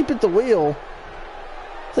asleep at the wheel.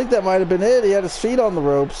 I think that might have been it. He had his feet on the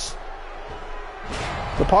ropes.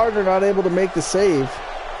 The partner not able to make the save.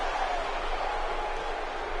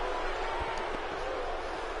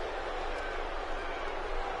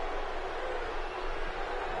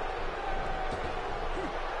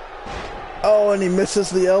 Oh, and he misses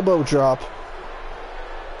the elbow drop.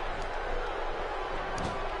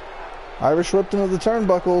 Irish whipped into the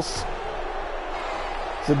turnbuckles.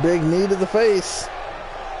 It's a big knee to the face.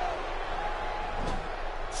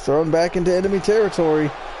 It's thrown back into enemy territory.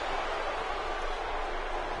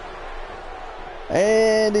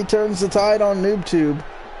 And he turns the tide on NoobTube.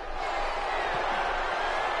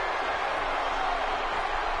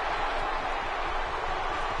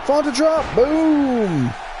 Fonta drop.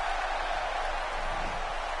 Boom.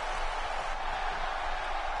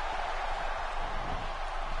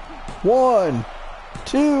 One,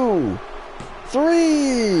 2, 3,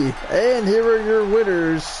 and here are your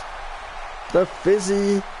winners, the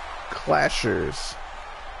Fizzy Clashers.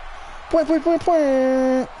 Point, point, point,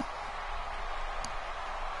 point.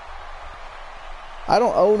 I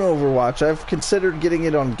don't own Overwatch. I've considered getting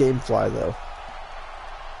it on GameFly though.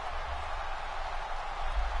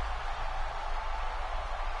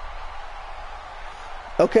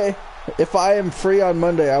 Okay, if I am free on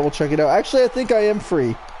Monday, I will check it out. Actually, I think I am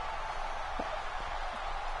free.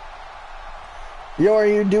 Yo, are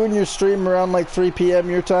you doing your stream around like 3 p.m.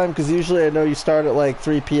 your time? Because usually I know you start at like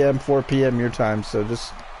 3 p.m., 4 p.m. your time. So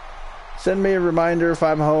just send me a reminder if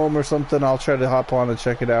I'm home or something. I'll try to hop on and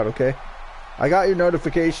check it out, okay? I got your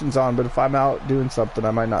notifications on, but if I'm out doing something,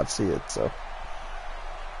 I might not see it. So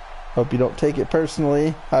hope you don't take it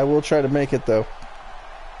personally. I will try to make it, though.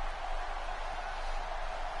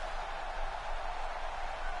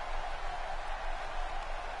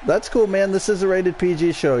 That's cool, man. This is a rated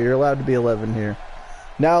PG show. You're allowed to be 11 here.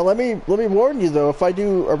 Now, let me warn you though. If I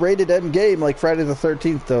do a rated M game like Friday the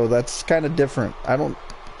 13th, though, that's kind of different. I don't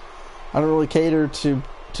really cater to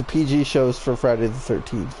PG shows for Friday the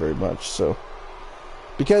 13th very much. So,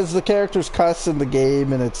 because the characters cuss in the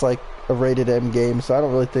game and it's like a rated M game, so I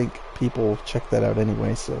don't really think people check that out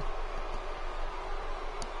anyway. So,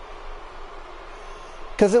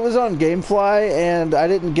 because it was on GameFly and I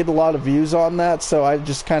didn't get a lot of views on that, so I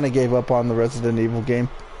just kind of gave up on the Resident Evil game.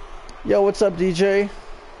 Yo, what's up, DJ?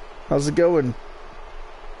 How's it going?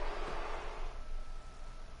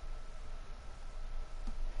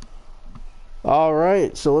 All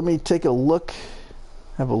right, so let me take a look.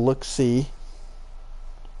 Have a look-see.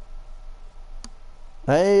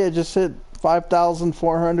 Hey, I just hit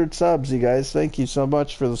 5,400 subs, you guys. Thank you so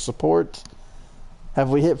much for the support.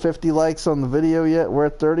 Have we hit 50 likes on the video yet? We're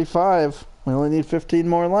at 35. We only need 15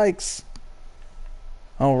 more likes.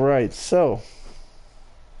 All right, so.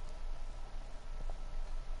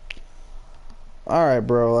 All right,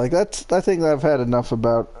 bro. Like, I think I've had enough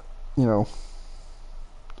about, you know.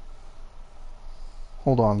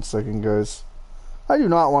 Hold on a second, guys. I do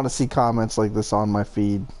not want to see comments like this on my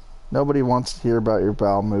feed. Nobody wants to hear about your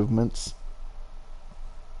bowel movements.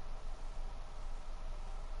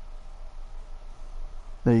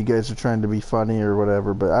 No, you guys are trying to be funny or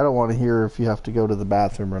whatever, but I don't want to hear if you have to go to the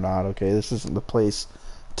bathroom or not, okay? This isn't the place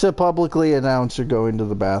to publicly announce you're going to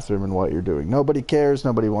the bathroom and what you're doing. Nobody cares.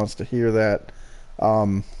 Nobody wants to hear that.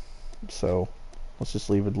 So, let's just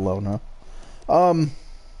leave it alone, huh?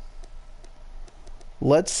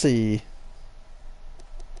 Let's see.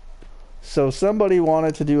 So somebody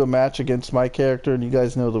wanted to do a match against my character, and you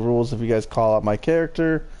guys know the rules. If you guys call out my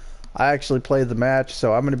character, I actually play the match,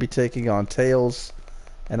 so I'm going to be taking on Tails,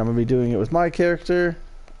 and I'm going to be doing it with my character,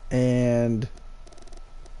 and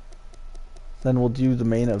then we'll do the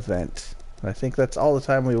main event. And I think that's all the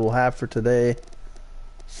time we will have for today,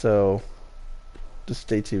 so just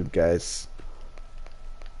stay tuned, guys.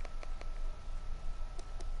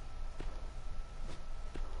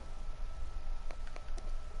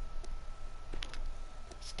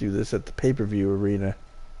 Do this at the pay-per-view arena.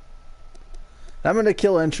 I'm going to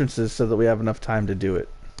kill entrances so that we have enough time to do it.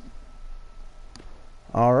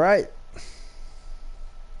 Alright.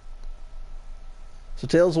 So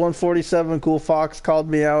Tails 147, Cool Fox called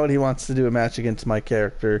me out. He wants to do a match against my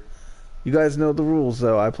character. You guys know the rules,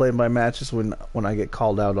 though. I play my matches when I get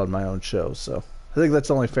called out on my own show. So I think that's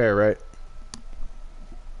only fair, right?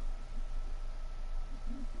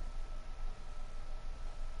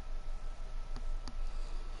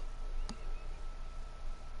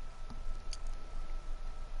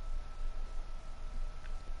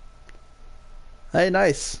 Hey,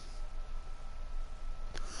 nice.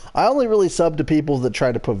 I only really sub to people that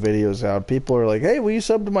try to put videos out. People are like, hey, will you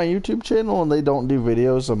sub to my YouTube channel? And they don't do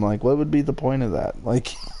videos. I'm like, what would be the point of that?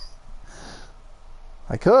 Like,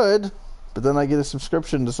 I could, but then I get a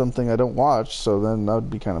subscription to something I don't watch, so then that would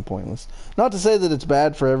be kind of pointless. Not to say that it's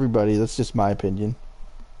bad for everybody. That's just my opinion.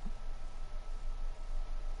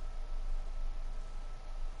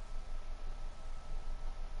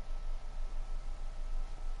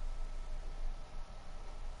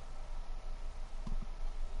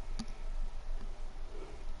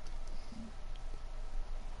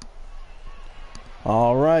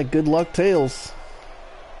 Alright, good luck, Tails.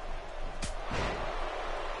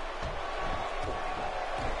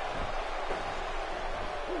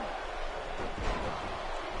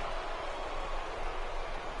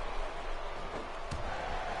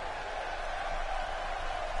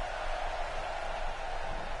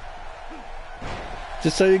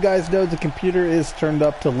 Just so you guys know, the computer is turned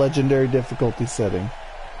up to legendary difficulty setting.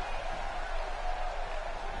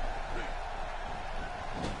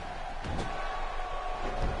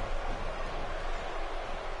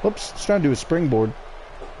 Whoops, it's trying to do a springboard.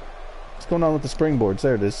 What's going on with the springboards?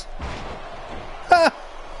 There it is. Ha!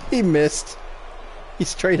 He missed. He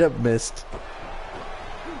straight up missed.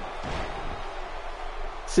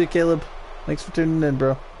 See you, Caleb. Thanks for tuning in,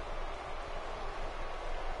 bro.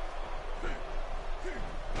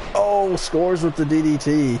 Oh, scores with the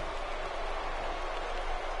DDT.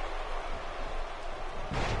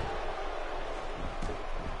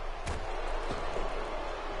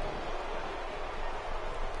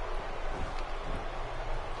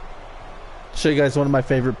 Show you guys one of my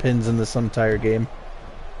favorite pins in this entire game.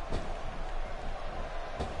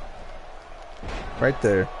 Right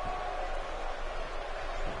there.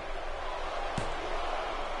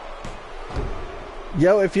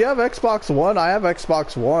 Yo, if you have Xbox One, I have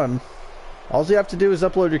Xbox One. All you have to do is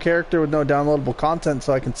upload your character with no downloadable content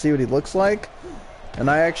so I can see what he looks like. And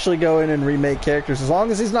I actually go in and remake characters. As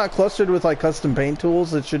long as he's not clustered with like custom paint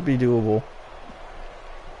tools, it should be doable.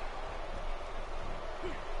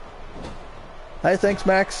 Hey, thanks,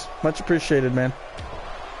 Max. Much appreciated, man.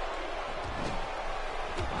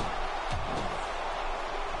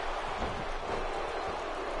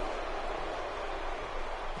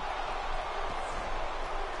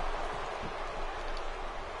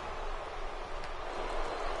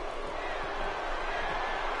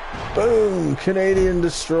 Boom! Canadian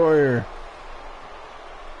Destroyer.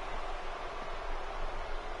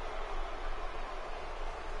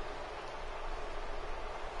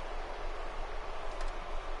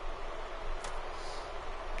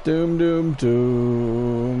 Doom, doom,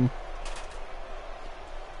 doom.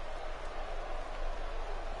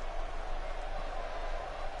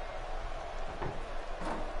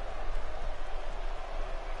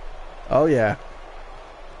 Oh yeah,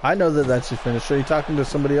 I know that that's your finish. Are you talking to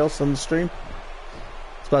somebody else on the stream?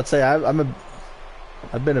 I was about to say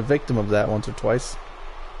I've been a victim of that once or twice.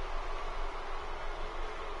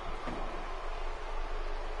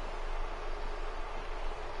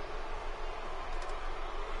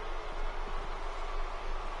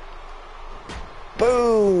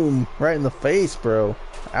 Boom! Right in the face, bro.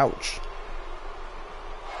 Ouch.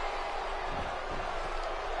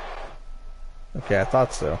 Okay, I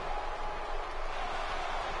thought so.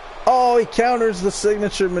 Oh, he counters the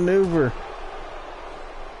signature maneuver.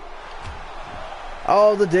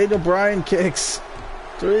 Oh, the Daniel Bryan kicks.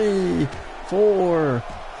 3, 4,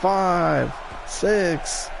 5,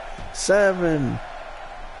 6, 7.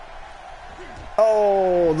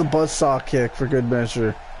 Oh, the buzzsaw kick for good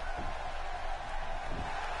measure.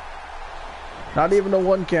 Not even a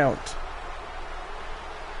 1 count.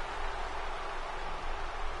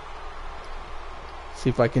 See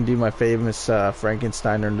if I can do my famous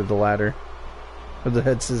Frankenstein under the ladder. Or the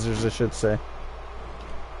head scissors, I should say.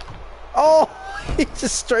 Oh! He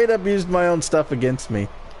just straight up used my own stuff against me.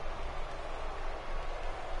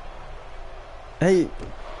 Hey,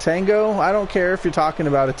 Tango, I don't care if you're talking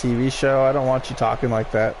about a TV show. I don't want you talking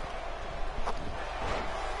like that.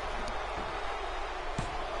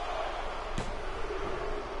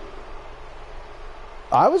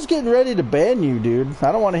 I was getting ready to ban you, dude.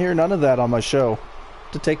 I don't want to hear none of that on my show.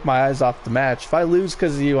 To take my eyes off the match. If I lose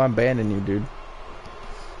because of you, I'm banning you, dude.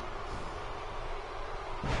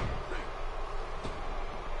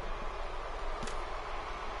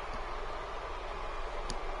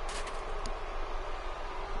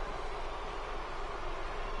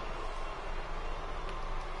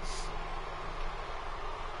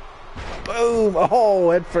 Boom!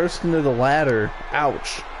 Oh, head first into the ladder.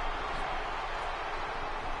 Ouch.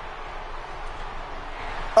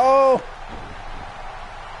 Oh!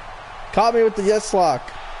 Caught me with the yes lock.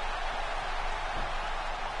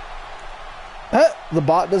 Huh, the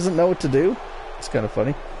bot doesn't know what to do. It's kind of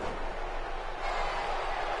funny.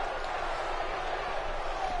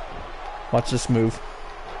 Watch this move.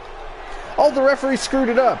 Oh, the referee screwed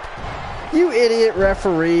it up. You idiot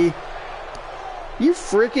referee. You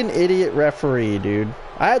freaking idiot referee, dude.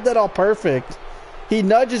 I had that all perfect. He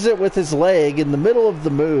nudges it with his leg in the middle of the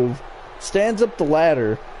move. Stands up the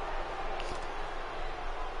ladder.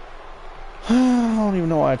 I don't even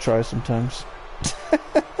know why I try sometimes.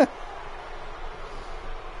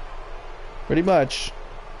 Pretty much.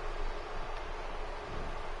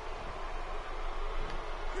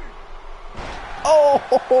 Oh,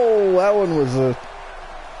 that one was a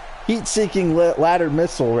heat-seeking ladder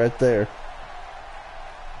missile right there.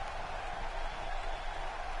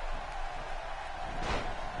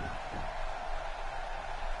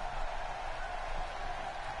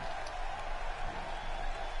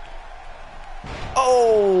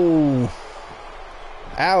 Oh!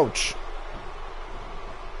 Ouch.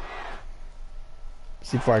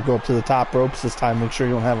 See if I go up to the top ropes this time, make sure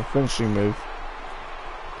you don't have a finishing move.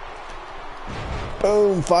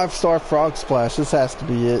 Boom! 5-star frog splash. This has to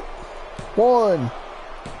be it. 1,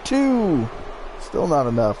 2. Still not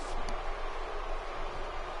enough.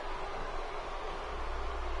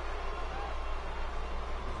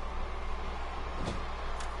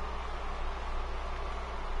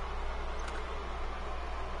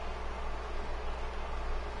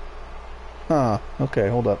 Huh. Okay,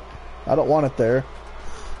 hold up. I don't want it there.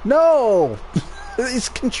 No! These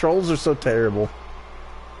controls are so terrible.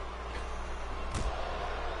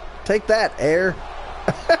 Take that, air.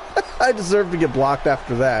 I deserve to get blocked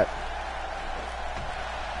after that.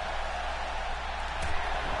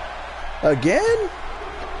 Again?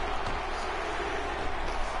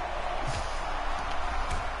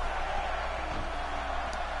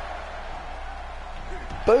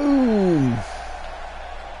 Boom!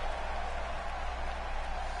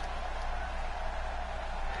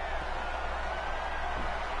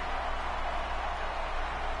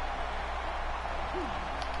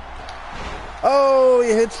 Oh,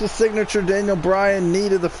 he hits the signature Daniel Bryan knee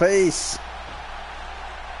to the face.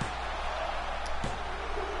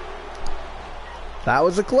 That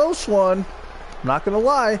was a close one. I'm not going to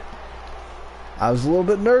lie. I was a little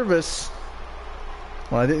bit nervous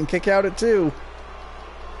when I didn't kick out at 2.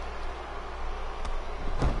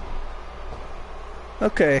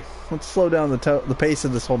 Okay, let's slow down the pace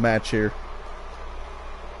of this whole match here.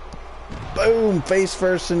 Boom, face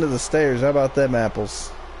first into the stairs. How about them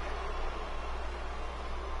apples?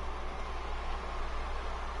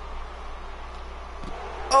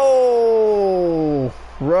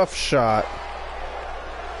 rough shot.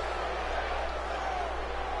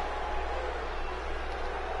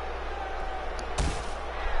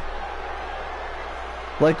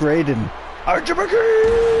 Like Raiden. Archibald!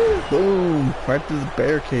 Boom! Right through the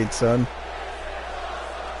barricade, son.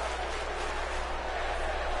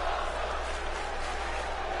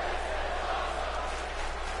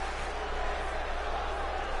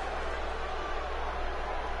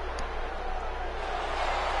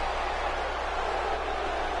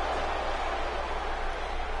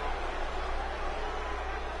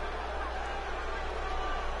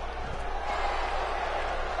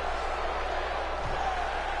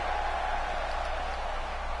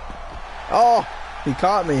 Oh, he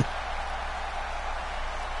caught me.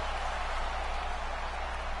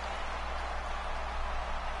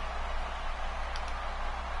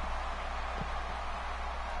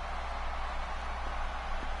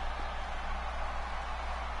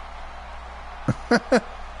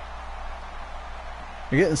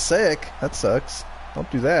 You're getting sick. That sucks. Don't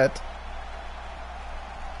do that.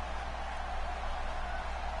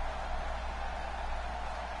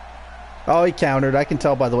 Oh, he countered. I can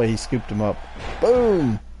tell by the way he scooped him up.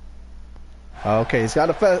 Boom. Okay, he's got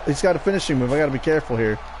a finishing move. I got to be careful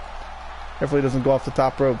here. Careful he doesn't go off the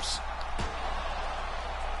top ropes.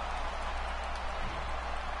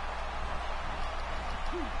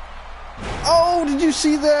 Oh, did you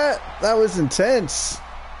see that? That was intense.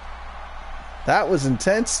 That was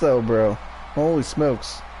intense though, bro. Holy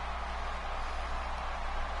smokes.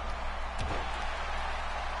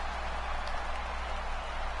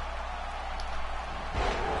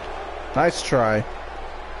 Nice try.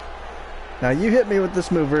 Now you hit me with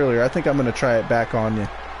this move earlier. I think I'm going to try it back on you.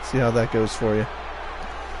 See how that goes for you.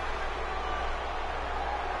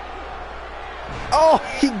 Oh,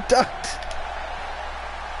 he ducked.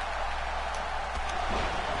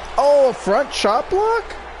 Oh, a front chop block?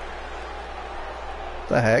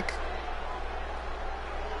 The heck?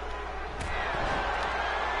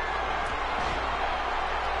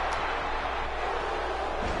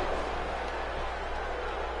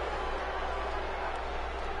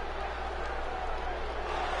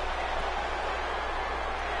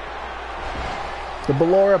 The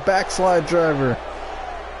Ballora backslide driver.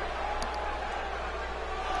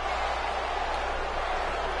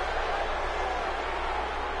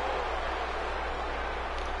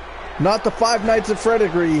 Not the Five Nights at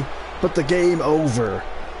Freddy's, but the game over.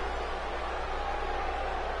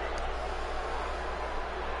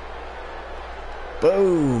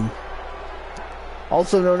 Boom.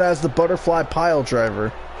 Also known as the butterfly pile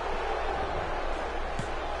driver.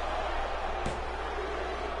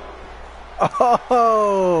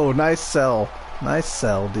 Oh, nice sell. Nice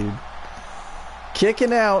sell, dude.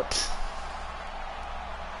 Kicking out.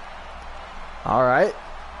 All right.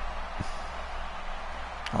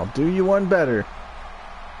 I'll do you one better.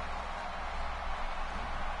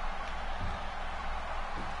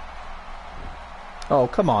 Oh,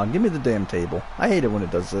 come on. Give me the damn table. I hate it when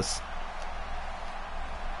it does this.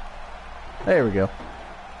 There we go.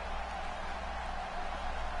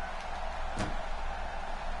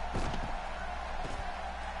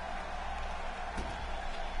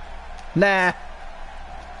 Nah.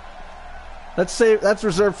 Let's say that's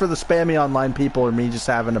reserved for the spammy online people or me just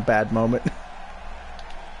having a bad moment.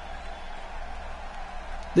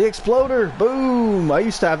 The exploder! Boom! I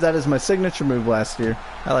used to have that as my signature move last year.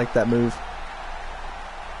 I like that move.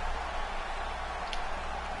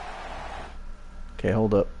 Okay,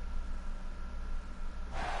 hold up.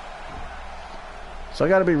 So I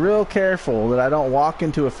gotta be real careful that I don't walk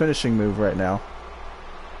into a finishing move right now.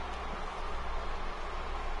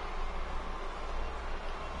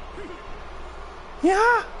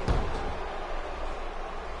 Yeah!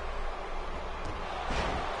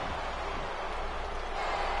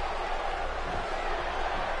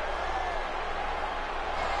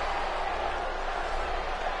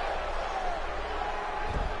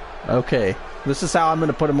 Okay, this is how I'm going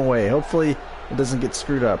to put him away. Hopefully it doesn't get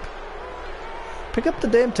screwed up. Pick up the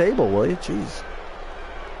damn table, will you? Jeez.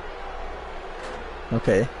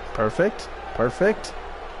 Okay, perfect. Perfect.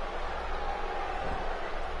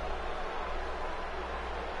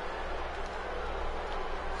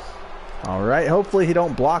 Alright, hopefully he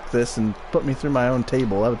don't block this and put me through my own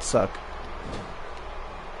table. That would suck.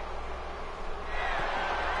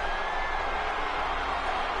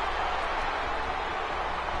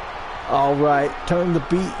 Alright, turn the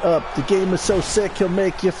beat up. The game is so sick, he'll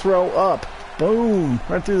make you throw up. Boom!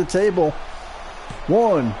 Right through the table.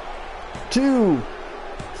 1, 2,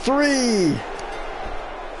 3.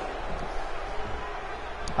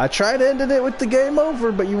 I tried ending it with the game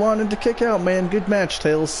over, but you wanted to kick out, man. Good match,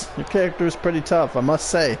 Tails. Your character is pretty tough, I must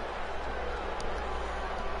say.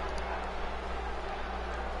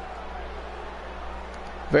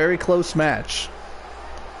 Very close match.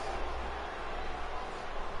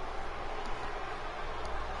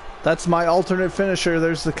 That's my alternate finisher.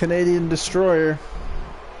 There's the Canadian Destroyer.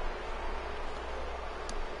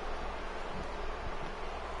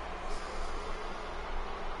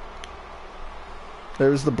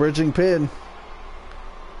 There's the bridging pin.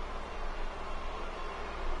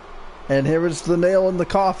 And here is the nail in the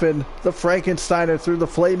coffin. The Frankensteiner through the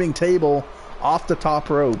flaming table off the top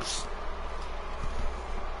ropes.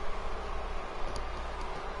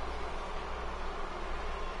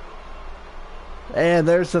 And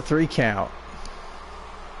there's the 3 count.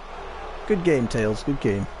 Good game, Tails. Good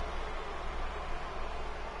game.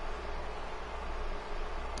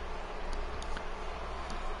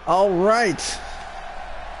 All right.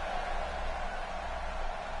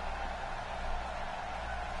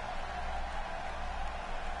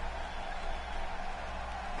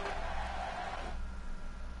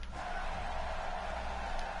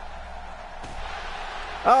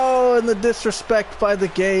 Oh, and the disrespect by the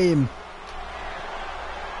game.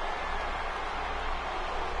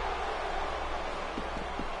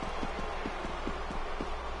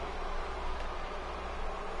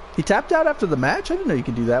 He tapped out after the match? I didn't know you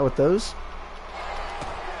could do that with those.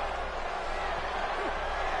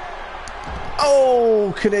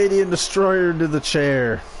 Oh, Canadian Destroyer into the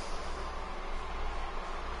chair.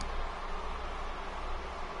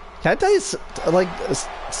 Can I tell you, like, a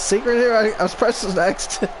secret here? I was pressing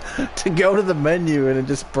X to go to the menu, and it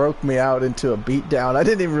just broke me out into a beatdown. I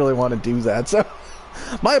didn't even really want to do that, so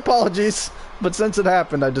my apologies. But since it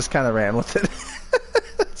happened, I just kind of ran with it.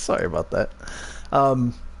 Sorry about that.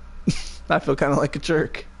 I feel kind of like a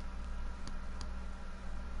jerk.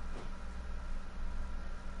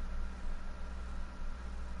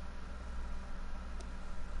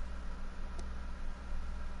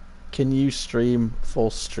 Can you stream full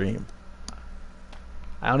stream?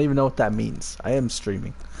 I don't even know what that means. I am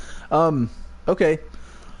streaming. Okay.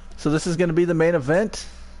 So this is going to be the main event.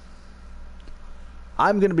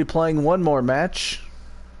 I'm going to be playing one more match.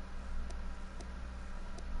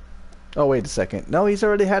 Oh, wait a second. No, he's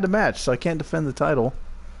already had a match, so I can't defend the title.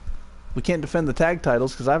 We can't defend the tag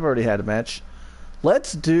titles because I've already had a match.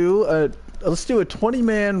 Let's do a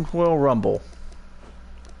 20-man Royal Rumble.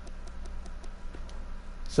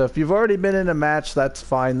 So if you've already been in a match, that's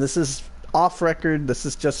fine. This is off record. This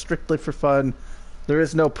is just strictly for fun. There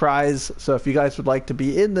is no prize. So if you guys would like to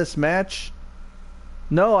be in this match,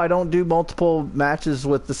 no, I don't do multiple matches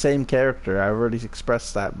with the same character. I've already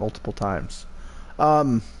expressed that multiple times.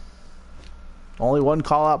 Only one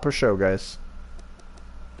call out per show, guys.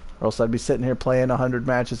 Or else I'd be sitting here playing 100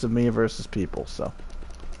 matches of me versus people. So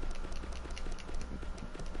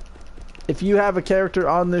if you have a character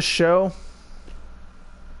on this show,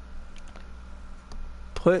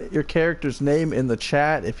 put your character's name in the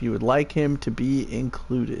chat if you would like him to be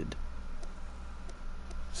included.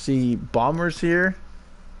 See Bombers here?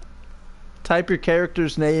 Type your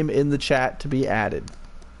character's name in the chat to be added.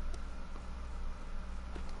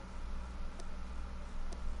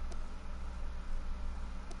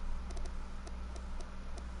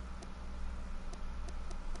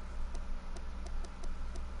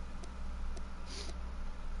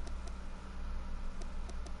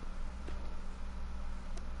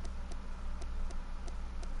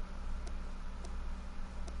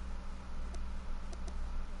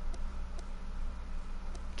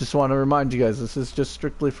 Just want to remind you guys, this is just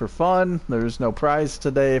strictly for fun. There is no prize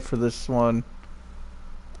today for this one.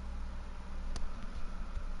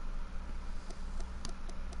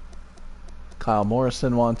 Kyle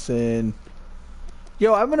Morrison wants in.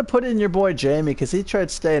 Yo, I'm gonna put in your boy Jamie because he tried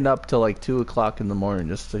staying up till like 2 o'clock in the morning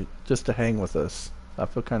just to hang with us. I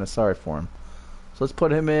feel kind of sorry for him. So let's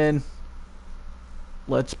put him in.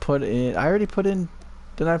 Let's put in. I already put in.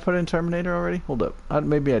 Didn't I put in Terminator already? Hold up.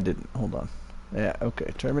 Maybe I didn't. Hold on. Yeah, okay.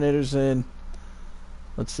 Terminator's in.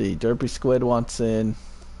 Let's see. Derpy Squid wants in.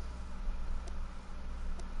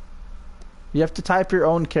 You have to type your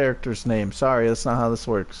own character's name. Sorry, that's not how this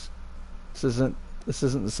works. This isn't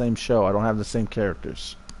the same show. I don't have the same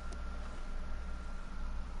characters.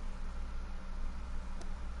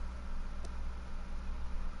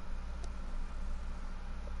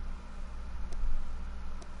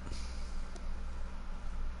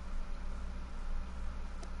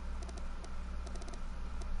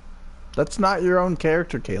 That's not your own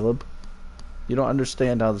character, Caleb. You don't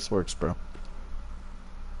understand how this works, bro.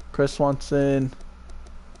 Chris wants in.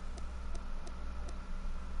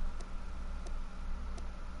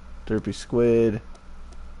 Derpy Squid.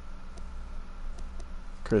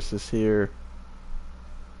 Chris is here.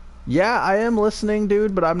 Yeah, I am listening,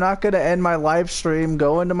 dude, but I'm not going to end my live stream,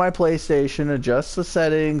 go into my PlayStation, adjust the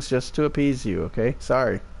settings just to appease you, okay?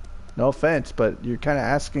 Sorry. No offense, but you're kind of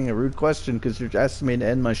asking a rude question because you're asking me to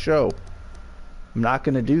end my show. I'm not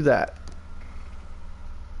going to do that.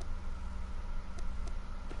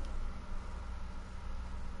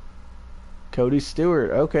 Cody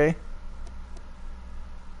Stewart, okay.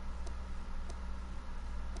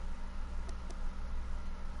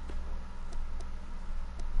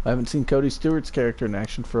 I haven't seen Cody Stewart's character in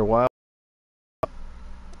action for a while.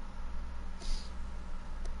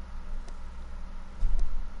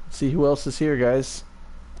 Let's see who else is here, guys.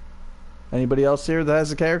 Anybody else here that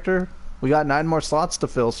has a character? We got 9 more slots to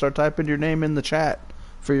fill. Start typing your name in the chat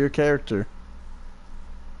for your character.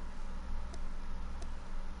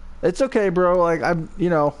 It's okay, bro. Like, I'm, you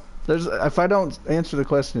know, there's, if I don't answer the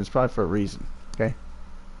question, it's probably for a reason, okay?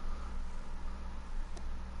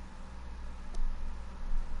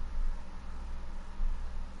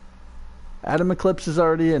 Adam Eclipse is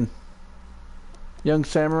already in. Young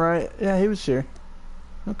Samurai, yeah, he was here.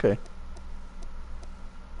 Okay.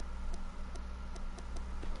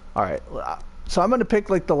 Alright, so I'm gonna pick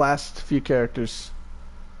like the last few characters.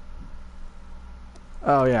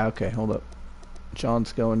 Oh yeah, okay, hold up.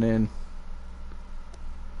 John's going in.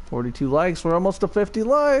 42 likes, we're almost to 50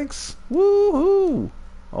 likes! Woohoo!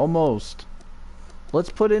 Almost. Let's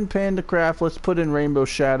put in Panda Craft, let's put in Rainbow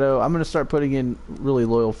Shadow. I'm gonna start putting in really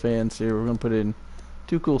loyal fans here. We're gonna put in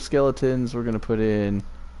 2 cool skeletons, we're gonna put in,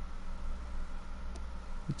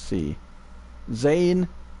 let's see, Zane,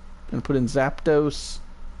 gonna put in Zapdos.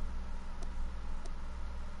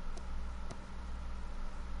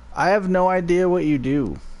 I have no idea what you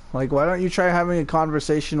do. Like, why don't you try having a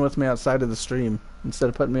conversation with me outside of the stream instead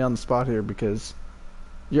of putting me on the spot here, because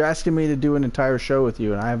you're asking me to do an entire show with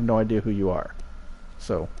you and I have no idea who you are.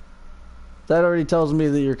 So, that already tells me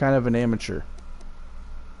that you're kind of an amateur.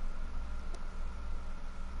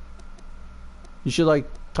 You should, like,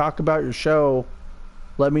 talk about your show,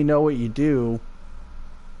 let me know what you do.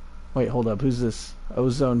 Wait, hold up, who's this?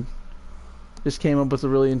 Ozone just came up with a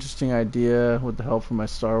really interesting idea with the help from my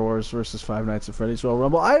Star Wars versus Five Nights at Freddy's Royal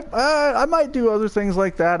Rumble. I might do other things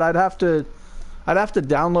like that. I'd have to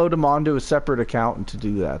download them onto a separate account to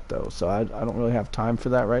do that, though. So I don't really have time for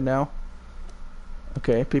that right now.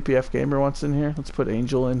 Okay, PPF Gamer wants in here. Let's put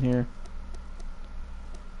Angel in here.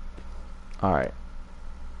 Alright.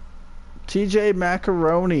 TJ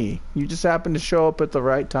Macaroni. You just happened to show up at the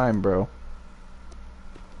right time, bro.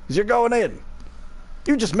 'Cause you're going in.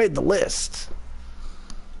 You just made the list.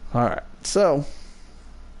 Alright, so.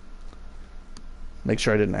 Make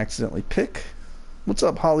sure I didn't accidentally pick. What's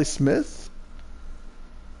up, Holly Smith?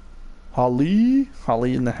 Holly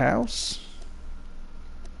in the house.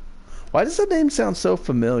 Why does that name sound so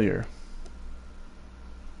familiar?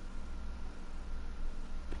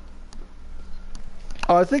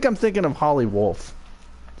 Oh, I think I'm thinking of Holly Wolf.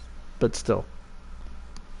 But still.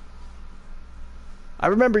 I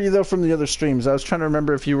remember you, though, from the other streams. I was trying to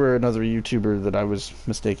remember if you were another YouTuber that I was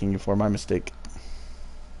mistaking you for. My mistake.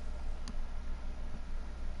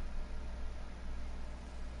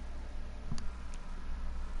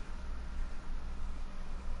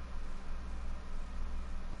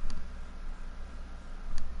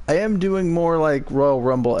 I am doing more like Royal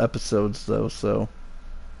Rumble episodes, though, so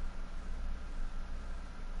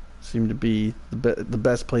seem to be the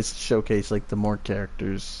best place to showcase like the more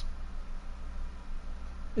characters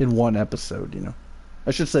in one episode, you know.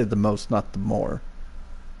 I should say the most, not the more.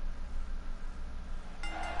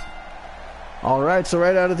 Alright, so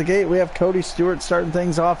right out of the gate we have Cody Stewart starting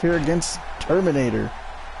things off here against Terminator.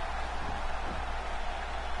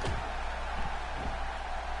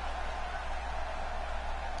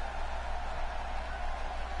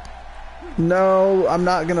 No, I'm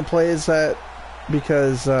not going to play as that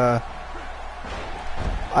because I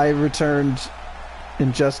returned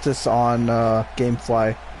Injustice on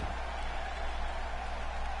Gamefly.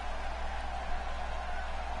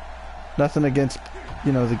 Nothing against,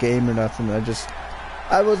 you know, the game or nothing.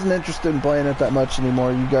 I wasn't interested in playing it that much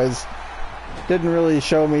anymore. You guys didn't really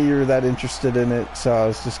show me you were that interested in it, so I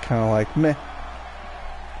was just kind of like, meh.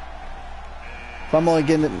 If I'm only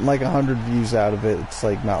getting like 100 views out of it, it's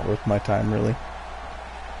like not worth my time, really.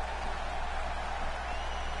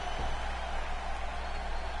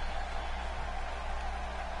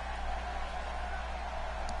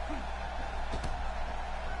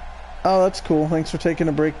 Oh, that's cool. Thanks for taking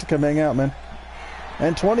a break to come hang out, man.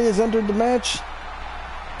 And 20 has entered the match.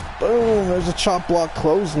 Boom, there's a chop block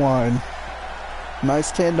clothesline.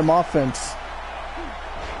 Nice tandem offense.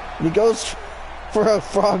 And he goes for a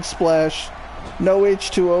frog splash. No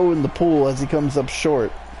H2O in the pool as he comes up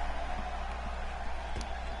short.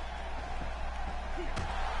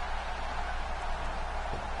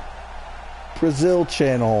 Brazil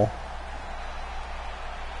channel.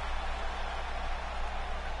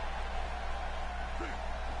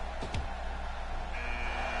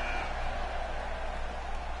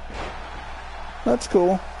 That's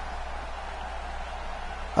cool.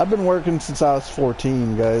 I've been working since I was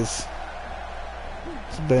 14, guys.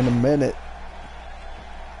 It's been a minute.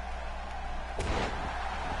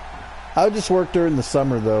 I would just work during the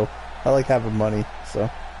summer, though. I like having money, so.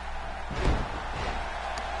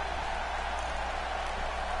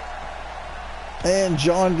 And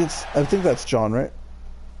John gets... I think that's John, right?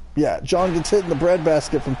 Yeah, John gets hit in the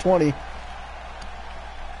breadbasket from 20.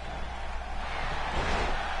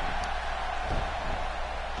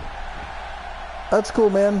 That's cool,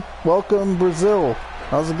 man. Welcome, Brazil.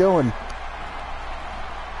 How's it going?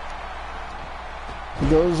 He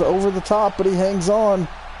goes over the top, but he hangs on.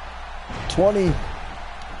 20.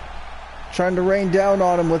 Trying to rain down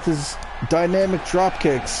on him with his dynamic drop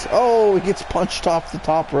kicks. Oh, he gets punched off the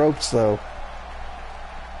top ropes, though.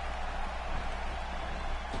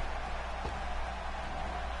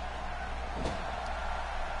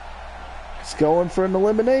 He's going for an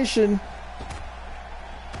elimination.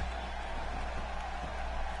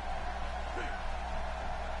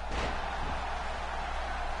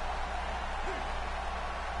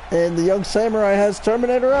 And the young samurai has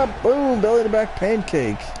Terminator up. Boom, belly to back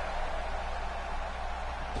pancake.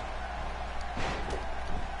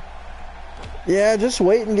 Yeah, just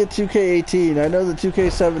wait and get 2K18. I know that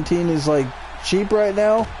 2K17 is like cheap right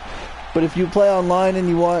now, but if you play online and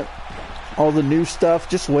you want all the new stuff,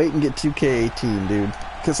 just wait and get 2K18, dude.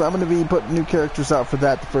 Because I'm going to be putting new characters out for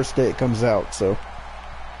that the first day it comes out, so.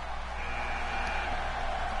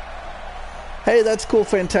 Hey, that's cool,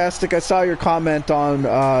 fantastic. I saw your comment on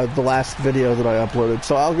the last video that I uploaded,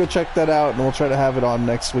 so I'll go check that out, and we'll try to have it on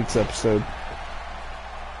next week's episode.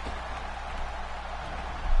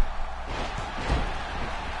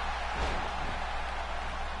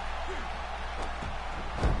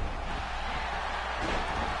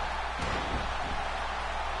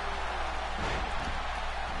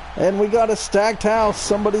 And we got a stacked house.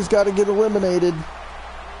 Somebody's got to get eliminated.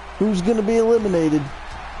 Who's going to be eliminated?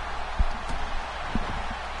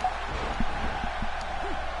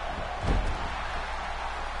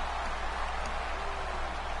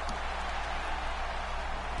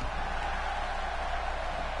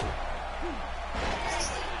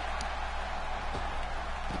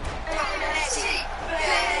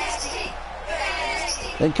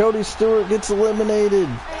 And Cody Stewart gets eliminated.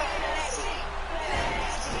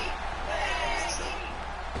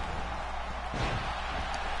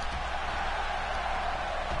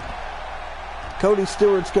 Cody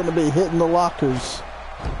Stewart's going to be hitting the lockers.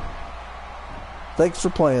 Thanks for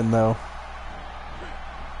playing, though.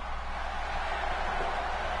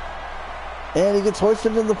 And he gets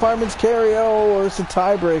hoisted into the fireman's carry. Oh, it's a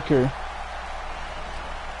tiebreaker.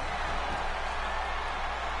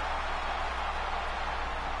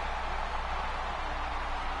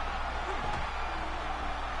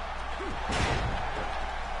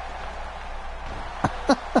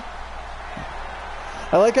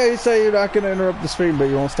 I like how you say you're not going to interrupt the stream, but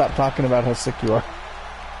you won't stop talking about how sick you are.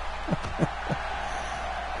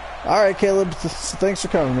 Alright, Caleb. Thanks for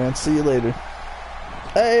coming, man. See you later.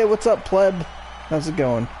 Hey, what's up, pleb? How's it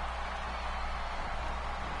going?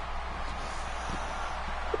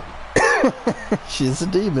 She's a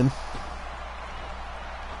demon.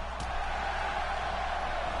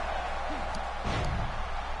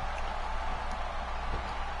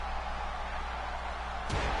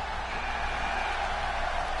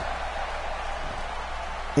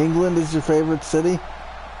 England is your favorite city?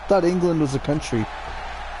 I thought England was a country.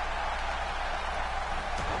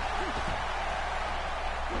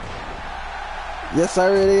 Yes, I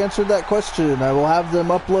already answered that question. I will have them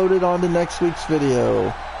uploaded onto next week's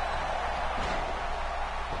video.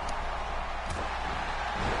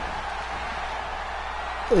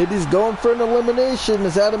 And he's going for an elimination.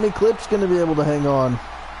 Is Adam Eclipse going to be able to hang on?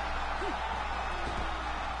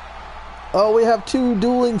 Oh, we have two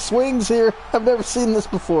dueling swings here. I've never seen this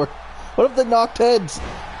before. What if they knocked heads?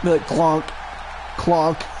 Be like clonk,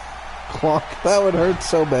 clonk, clonk. That would hurt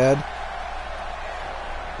so bad.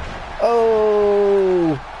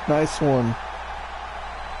 Oh, nice one.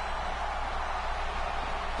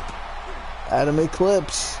 Adam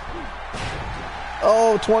Eclipse.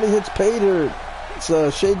 Oh, 20 hits paid her.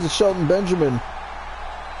 It's Shades of Shelton Benjamin.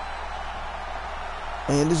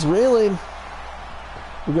 And he's reeling.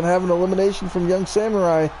 We're going to have an elimination from Young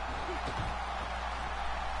Samurai.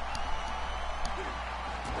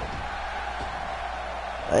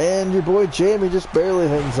 and your boy Jamie just barely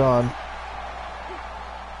hangs on.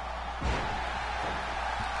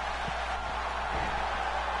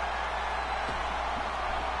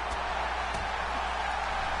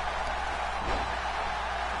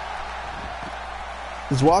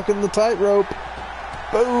 He's walking the tightrope.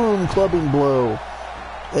 Boom, clubbing blow.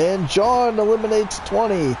 And John eliminates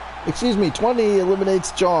 20. Excuse me, 20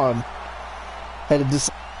 eliminates John. Had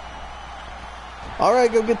to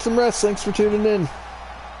Alright, go get some rest. Thanks for tuning in.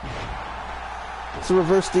 It's a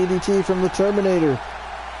reverse DDT from the Terminator.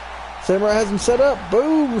 Samurai has him set up.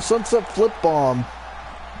 Boom, sunset flip bomb.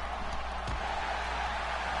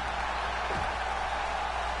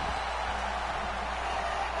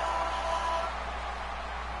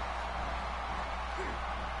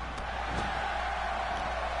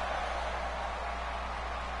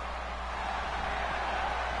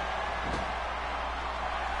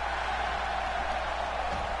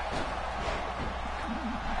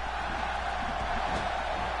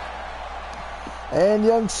 And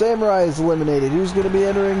Young Samurai is eliminated. Who's going to be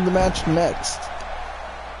entering the match next?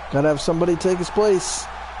 Gotta have somebody take his place.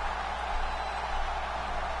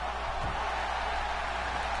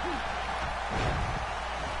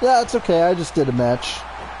 Yeah, it's okay. I just did a match.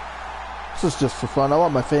 This is just for fun. I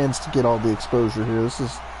want my fans to get all the exposure here. This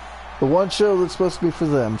is the one show that's supposed to be for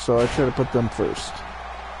them, so I try to put them first.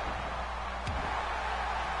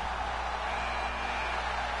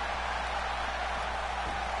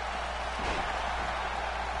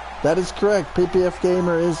 That is correct. PPF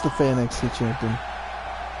Gamer is the FanXT champion.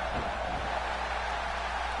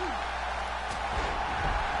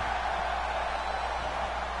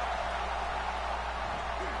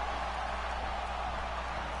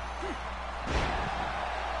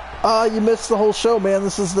 You missed the whole show, man.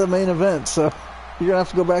 This is the main event, so you're going to have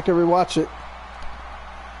to go back and rewatch it.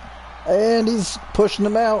 And he's pushing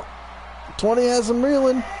him out. 20 has him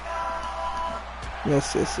reeling.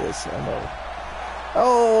 Yes, I know.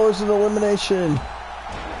 Oh, it's an elimination.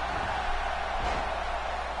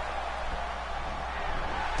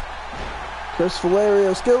 Chris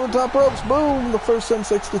Valerio, skill on top ropes. Boom! The first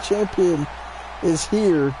N60 champion is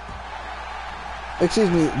here.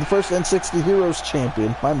 Excuse me, the first N60 Heroes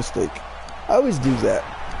champion. My mistake. I always do that.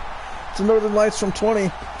 It's the Northern Lights from 20.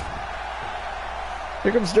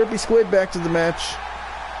 Here comes Derpy Squid back to the match.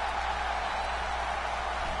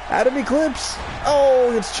 Adam Eclipse.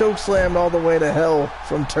 Oh, it's chokeslammed all the way to hell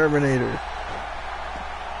from Terminator.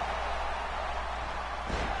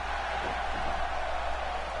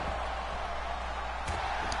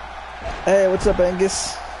 Hey, what's up,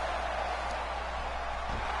 Angus?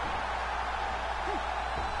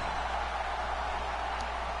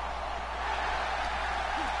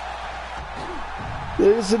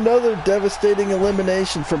 There's another devastating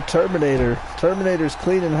elimination from Terminator. Terminator's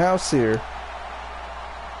cleaning house here.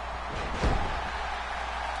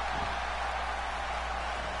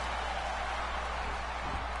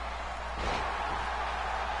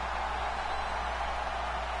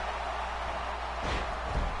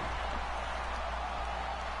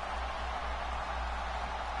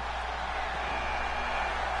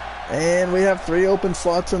 And we have 3 open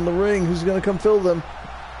slots in the ring. Who's going to come fill them?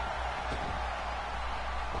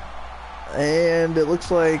 And it looks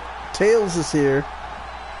like Tails is here.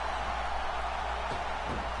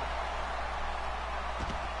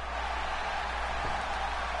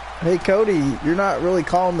 Hey Cody, you're not really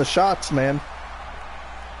calling the shots, man.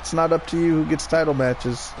 It's not up to you who gets title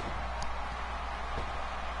matches.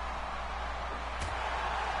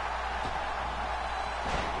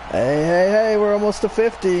 Hey, we're almost to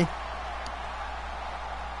 50.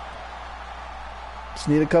 Just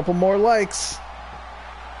need a couple more likes.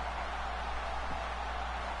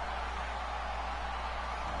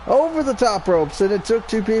 Over the top ropes, and it took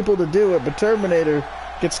 2 people to do it, but Terminator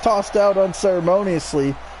gets tossed out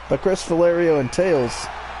unceremoniously by Chris Valerio and Tails.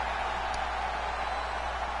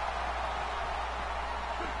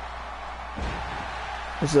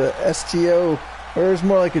 There's a STO, or it's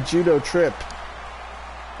more like a judo trip.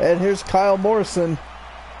 And here's Kyle Morrison.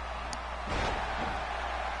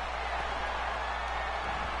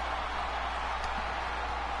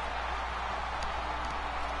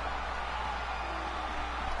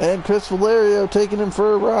 And Chris Valerio taking him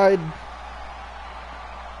for a ride.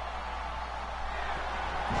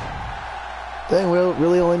 Dang, we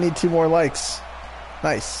really only need 2 more likes.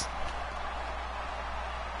 Nice.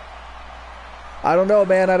 I don't know,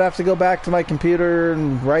 man. I'd have to go back to my computer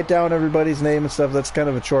and write down everybody's name and stuff. That's kind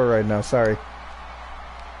of a chore right now. Sorry.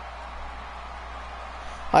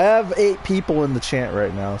 I have 8 people in the chant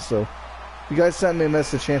right now, so if you guys send me a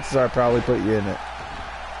message, chances are I'll probably put you in it.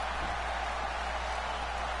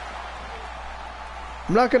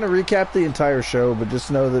 I'm not going to recap the entire show, but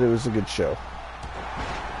just know that it was a good show.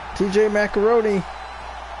 TJ Macaroni.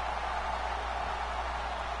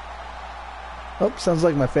 Oh, sounds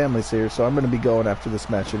like my family's here, so I'm going to be going after this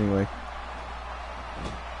match anyway.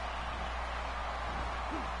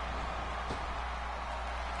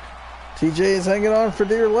 TJ is hanging on for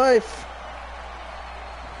dear life.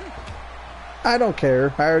 I don't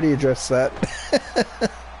care. I already addressed that.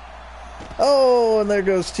 Oh, and there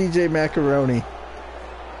goes TJ Macaroni.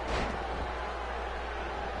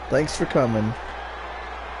 Thanks for coming.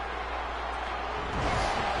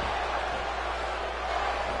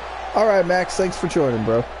 Alright, Max, thanks for joining,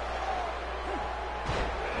 bro.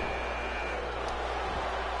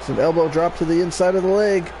 Some elbow drop to the inside of the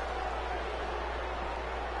leg.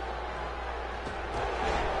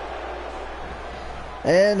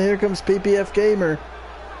 And here comes PPF Gamer.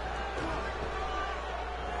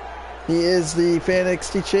 He is the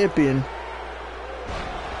FanXT champion.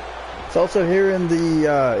 It's also here in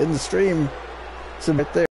the stream. It's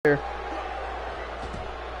right there.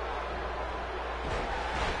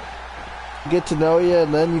 Get to know you,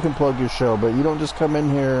 and then you can plug your show. But you don't just come in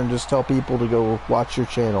here and just tell people to go watch your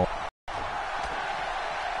channel.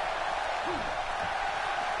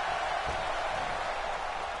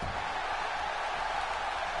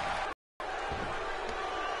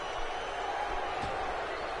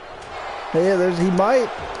 Hey, yeah, he might.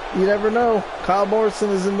 You never know. Kyle Morrison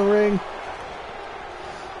is in the ring.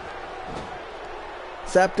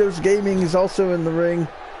 Zapdos Gaming is also in the ring.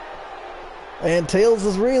 And Tails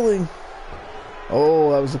is reeling.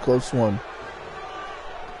 Oh, that was a close one.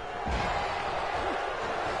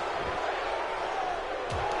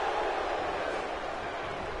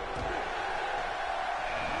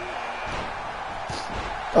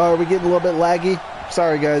 Oh, are we getting a little bit laggy?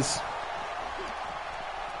 Sorry, guys.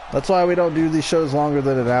 That's why we don't do these shows longer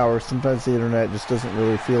than an hour. Sometimes the internet just doesn't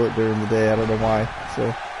really feel it during the day. I don't know why.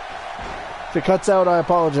 So if it cuts out, I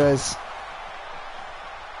apologize.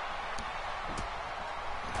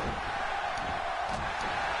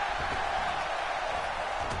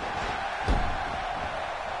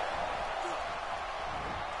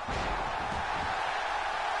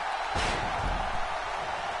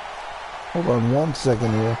 Hold on 1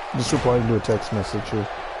 second here. I'm just replying to a text message here.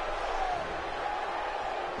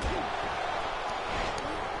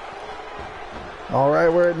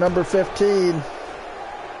 Alright, we're at number 15.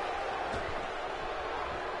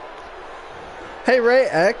 Hey Ray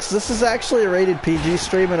X, this is actually a rated PG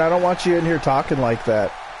stream and I don't want you in here talking like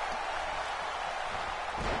that.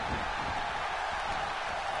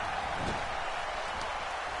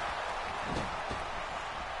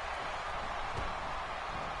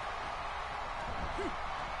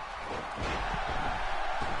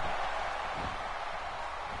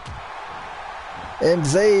 And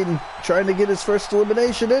Zane trying to get his first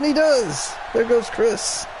elimination, and he does! There goes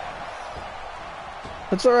Chris.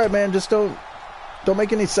 That's alright, man. Just don't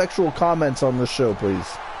make any sexual comments on this show, please.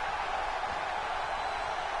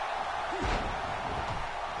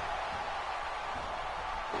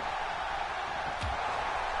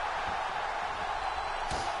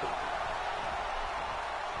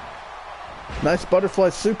 Nice butterfly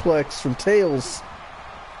suplex from Tails.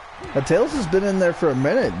 Now, Tails has been in there for a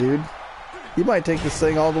minute, dude. He might take this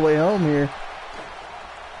thing all the way home here.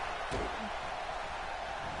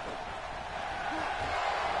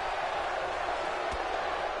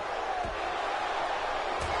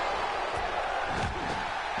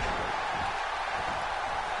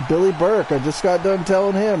 Billy Burke, I just got done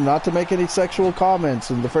telling him not to make any sexual comments,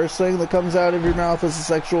 and the first thing that comes out of your mouth is a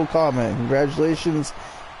sexual comment. Congratulations,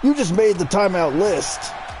 you just made the timeout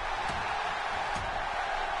list.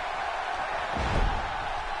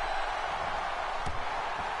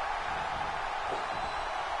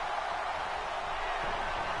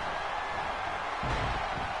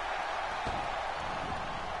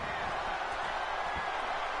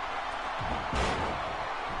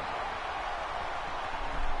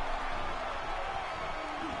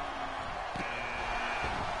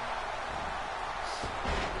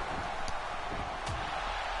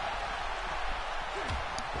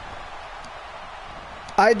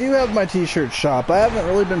 I do have my t-shirt shop. I haven't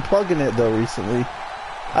really been plugging it though recently.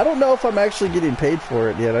 I don't know if I'm actually getting paid for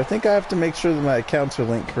it yet. I think I have to make sure that my accounts are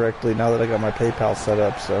linked correctly now that I got my PayPal set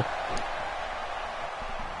up, so.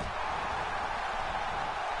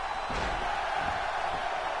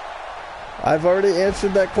 I've already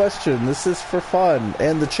answered that question. This is for fun.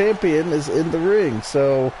 And the champion is in the ring,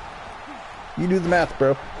 so you do the math,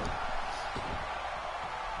 bro.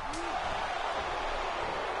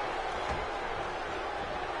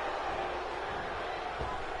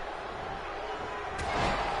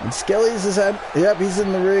 And Skelly's is at... Yep, he's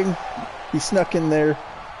in the ring. He snuck in there.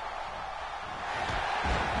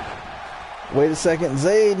 Wait a second,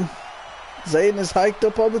 Zayn. Zayn is hiked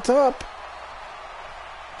up on the top.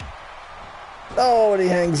 Oh, and he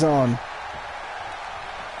hangs on.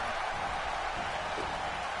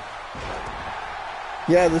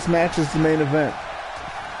 Yeah, this match is the main event.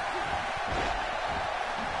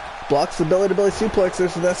 Blocks the belly-to-belly suplex.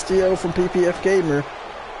 There's an STO from PPF Gamer.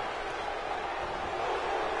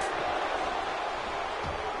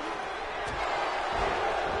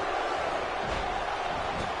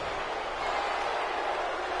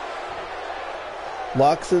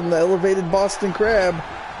 Locks in the elevated Boston Crab.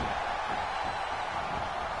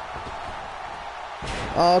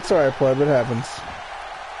 Oh, it's alright, pleb. It happens.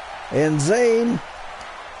 And Zayn.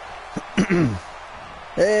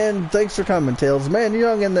 And thanks for coming, Tails. Man, you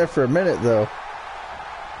hung in there for a minute, though.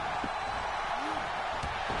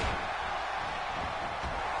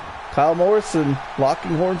 Kyle Morrison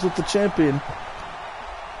locking horns with the champion.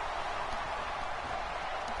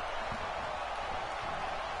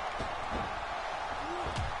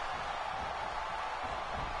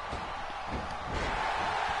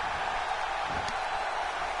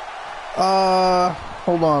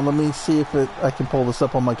 Hold on, let me see if I can pull this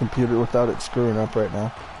up on my computer without it screwing up right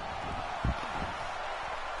now.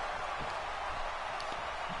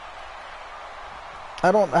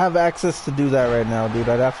 I don't have access to do that right now, dude.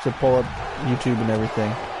 I'd have to pull up YouTube and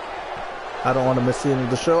everything. I don't want to miss the end of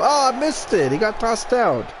the show. Oh, I missed it! He got tossed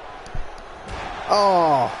out.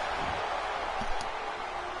 Oh.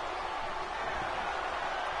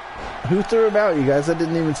 Who threw him out, you guys? I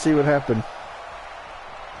didn't even see what happened.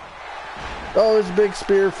 Oh, there's a big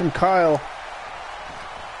spear from Kyle.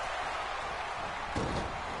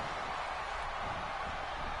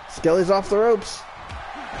 Skelly's off the ropes.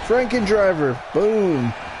 Franken-driver. Boom.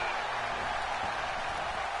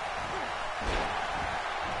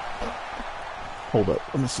 Hold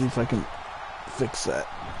up. Let me see if I can fix that.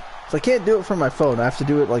 So I can't do it from my phone. I have to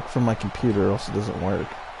do it like from my computer, or else it doesn't work.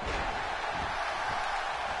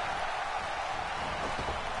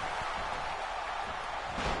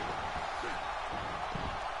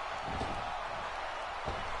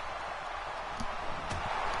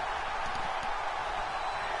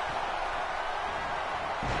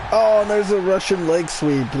 Oh, and there's a Russian leg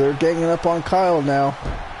sweep. They're ganging up on Kyle now.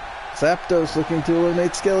 Zapdos looking to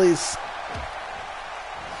eliminate Skelly's.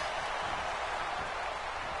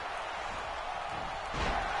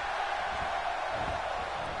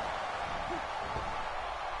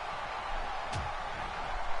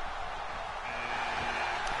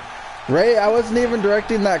 Ray, I wasn't even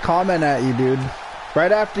directing that comment at you, dude.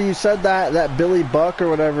 Right after you said that Billy Buck or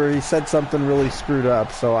whatever, he said something really screwed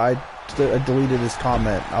up, so I deleted his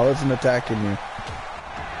comment. I wasn't attacking you.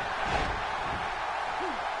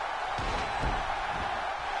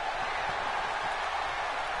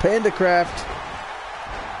 Pandacraft.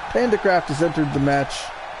 Pandacraft has entered the match.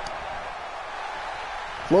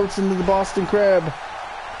 Floats into the Boston Crab.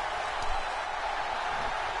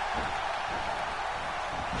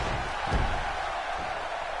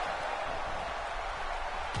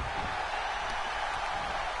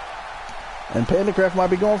 And Pandacraft might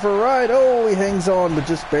be going for a ride. Oh, he hangs on, but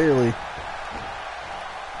just barely.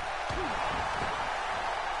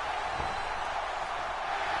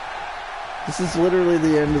 This is literally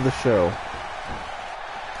the end of the show.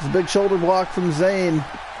 It's a big shoulder block from Zayn.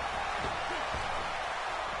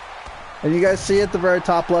 And you guys see at the very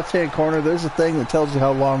top left-hand corner, there's a thing that tells you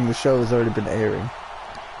how long the show has already been airing.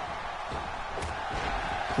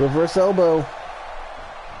 Reverse elbow.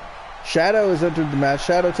 Shadow has entered the match.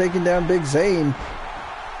 Shadow taking down Big Zayn.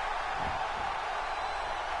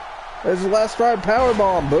 There's the last ride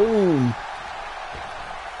powerbomb. Boom.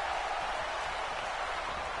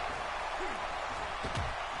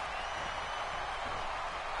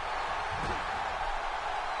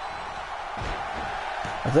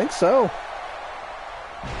 I think so.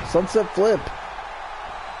 Sunset flip.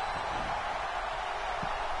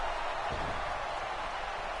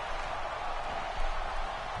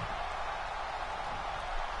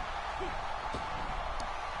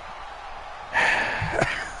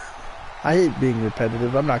 I hate being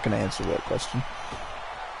repetitive. I'm not going to answer that question.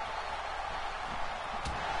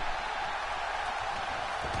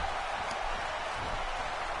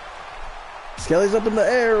 Skelly's up in the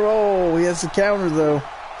air. Oh, he has the counter, though.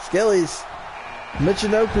 Skelly's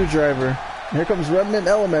Michinoku driver. Here comes Remnant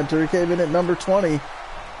Elementor. He came in at number 20.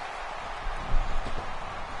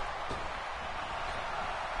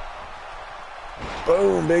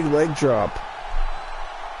 Boom, big leg drop.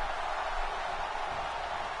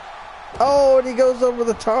 Oh, and he goes over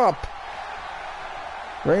the top.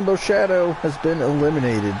 Rainbow Shadow has been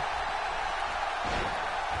eliminated.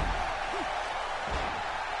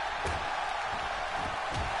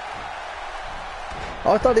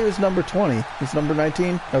 Oh, I thought he was number 20. He's number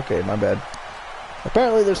 19? Okay, my bad.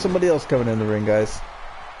 Apparently there's somebody else coming in the ring, guys.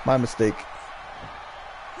 My mistake.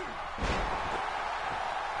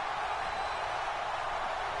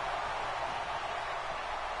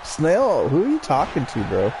 Snail, who are you talking to,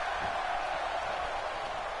 bro?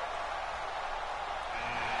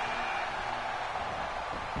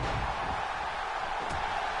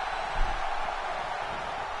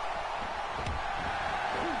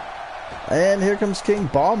 And here comes King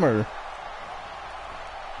Bomber.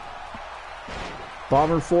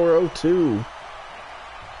 Bomber 402.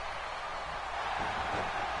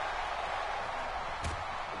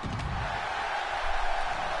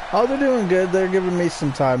 Oh, they're doing good. They're giving me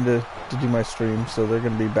some time to do my stream, so they're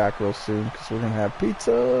going to be back real soon because we're going to have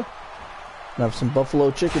pizza. Have some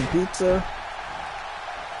buffalo chicken pizza.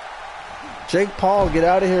 Jake Paul, get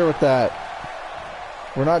out of here with that.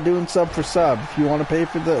 We're not doing sub for sub. If you want to pay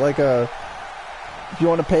for the, if you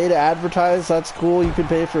want to pay to advertise, that's cool. You can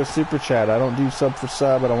pay for a super chat. I don't do sub for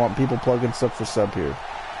sub. I don't want people plugging sub for sub here.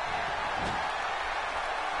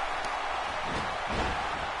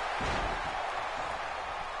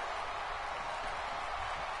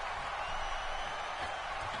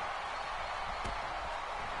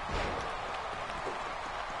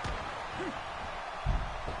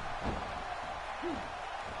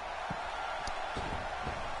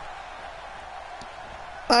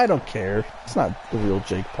 I don't care. It's not the real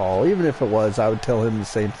Jake Paul. Even if it was, I would tell him the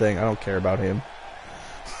same thing. I don't care about him.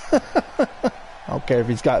 I don't care if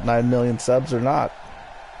he's got 9 million subs or not.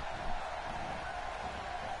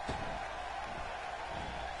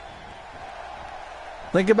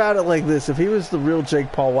 Think about it like this. If he was the real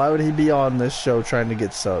Jake Paul, why would he be on this show trying to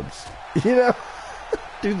get subs? You know?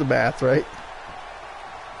 Do the math, right?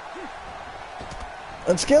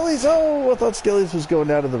 And Skilly's, oh, I thought Skilly's was going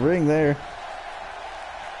out of the ring there.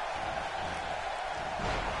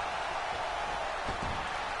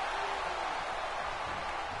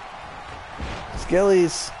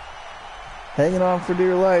 Skilly's hanging on for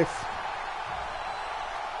dear life.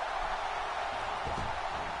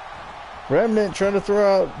 Remnant trying to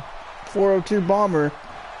throw out 402 Bomber,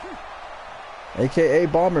 aka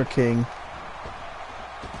Bomber King.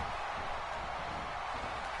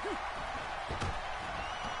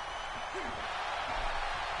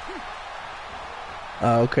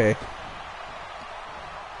 Okay.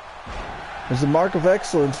 There's a mark of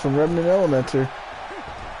excellence from Remnant Elementer.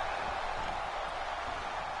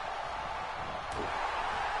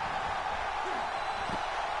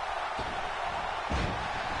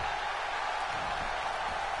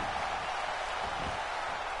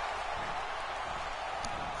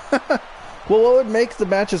 Well, what would make the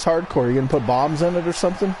matches hardcore? You gonna put bombs in it or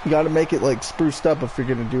something? You gotta make it like spruced up if you're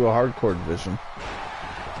gonna do a hardcore division.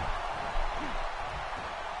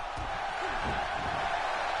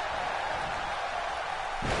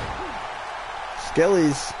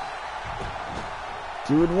 Skelly's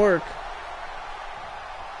doing work.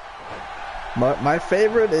 My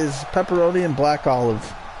favorite is pepperoni and black olive,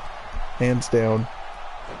 hands down.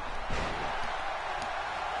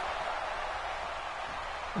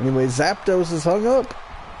 Anyway, Zapdos is hung up.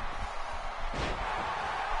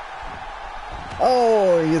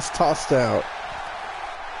 Oh, he gets tossed out.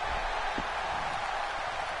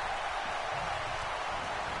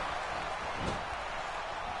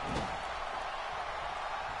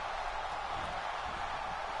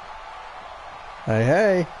 Hey,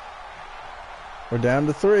 hey. We're down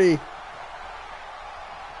to 3.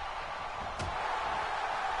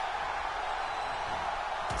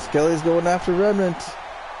 Skelly's going after Remnant.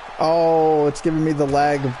 Oh, it's giving me the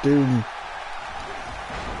lag of doom.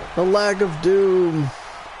 The lag of doom.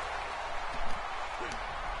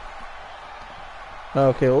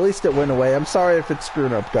 Okay, well, at least it went away. I'm sorry if it's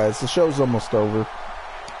screwing up, guys. The show's almost over.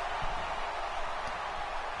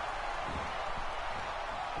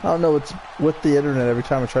 I don't know what's with the internet every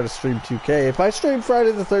time I try to stream 2K. If I stream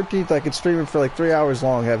Friday the 13th, I could stream it for like 3 hours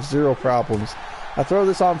long, have 0 problems. I throw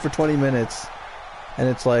this on for 20 minutes, and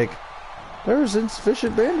it's like, there's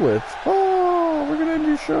insufficient bandwidth. Oh, we're gonna end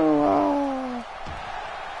your show. Oh.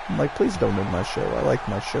 I'm like, please don't end my show. I like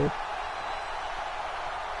my show.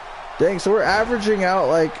 Dang, so we're averaging out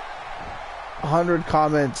like 100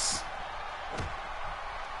 comments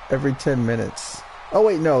every 10 minutes. Oh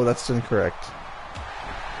wait, no, that's incorrect.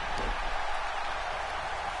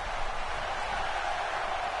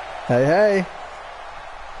 Hey, hey.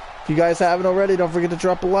 If you guys haven't already, don't forget to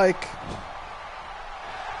drop a like.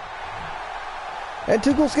 And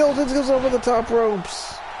Two Cool Skeletons goes over the top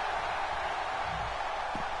ropes.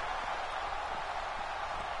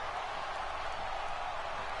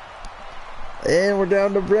 And we're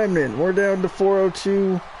down to Remnant. We're down to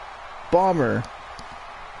 402 Bomber.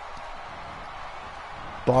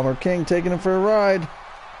 Bomber King taking him for a ride.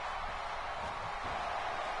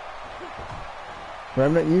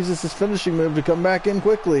 Remnant uses his finishing move to come back in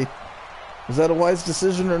quickly. Is that a wise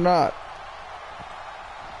decision or not?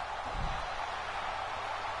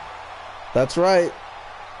 That's right.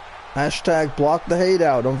 Hashtag block the hate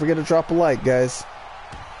out. Don't forget to drop a like, guys.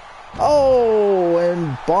 Oh,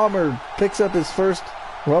 and Bomber picks up his first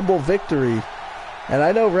Rumble victory. And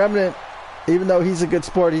I know Remnant, even though he's a good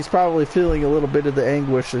sport, he's probably feeling a little bit of the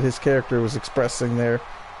anguish that his character was expressing there.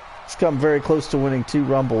 He's come very close to winning 2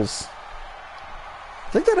 Rumbles.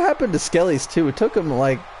 I think that happened to Skelly's too. It took him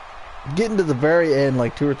like getting to the very end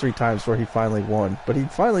like 2 or 3 times where he finally won. But he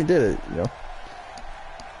finally did it, you know.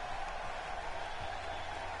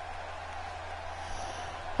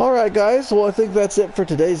 Alright guys, well I think that's it for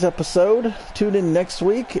today's episode. Tune in next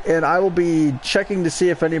week and I will be checking to see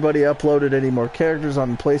if anybody uploaded any more characters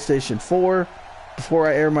on PlayStation 4 before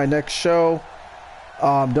I air my next show.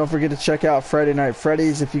 Don't forget to check out Friday Night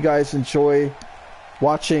Freddy's if you guys enjoy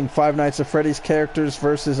watching Five Nights at Freddy's characters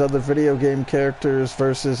versus other video game characters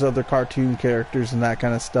versus other cartoon characters and that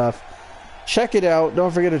kind of stuff. Check it out.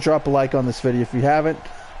 Don't forget to drop a like on this video if you haven't.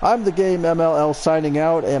 I'm the Game MLL signing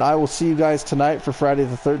out, and I will see you guys tonight for Friday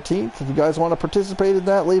the 13th. If you guys want to participate in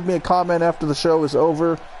that, leave me a comment after the show is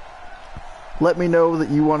over. Let me know that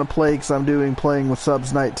you want to play, because I'm playing with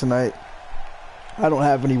Subs night tonight. I don't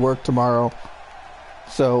have any work tomorrow.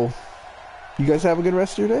 So, you guys have a good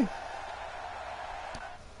rest of your day.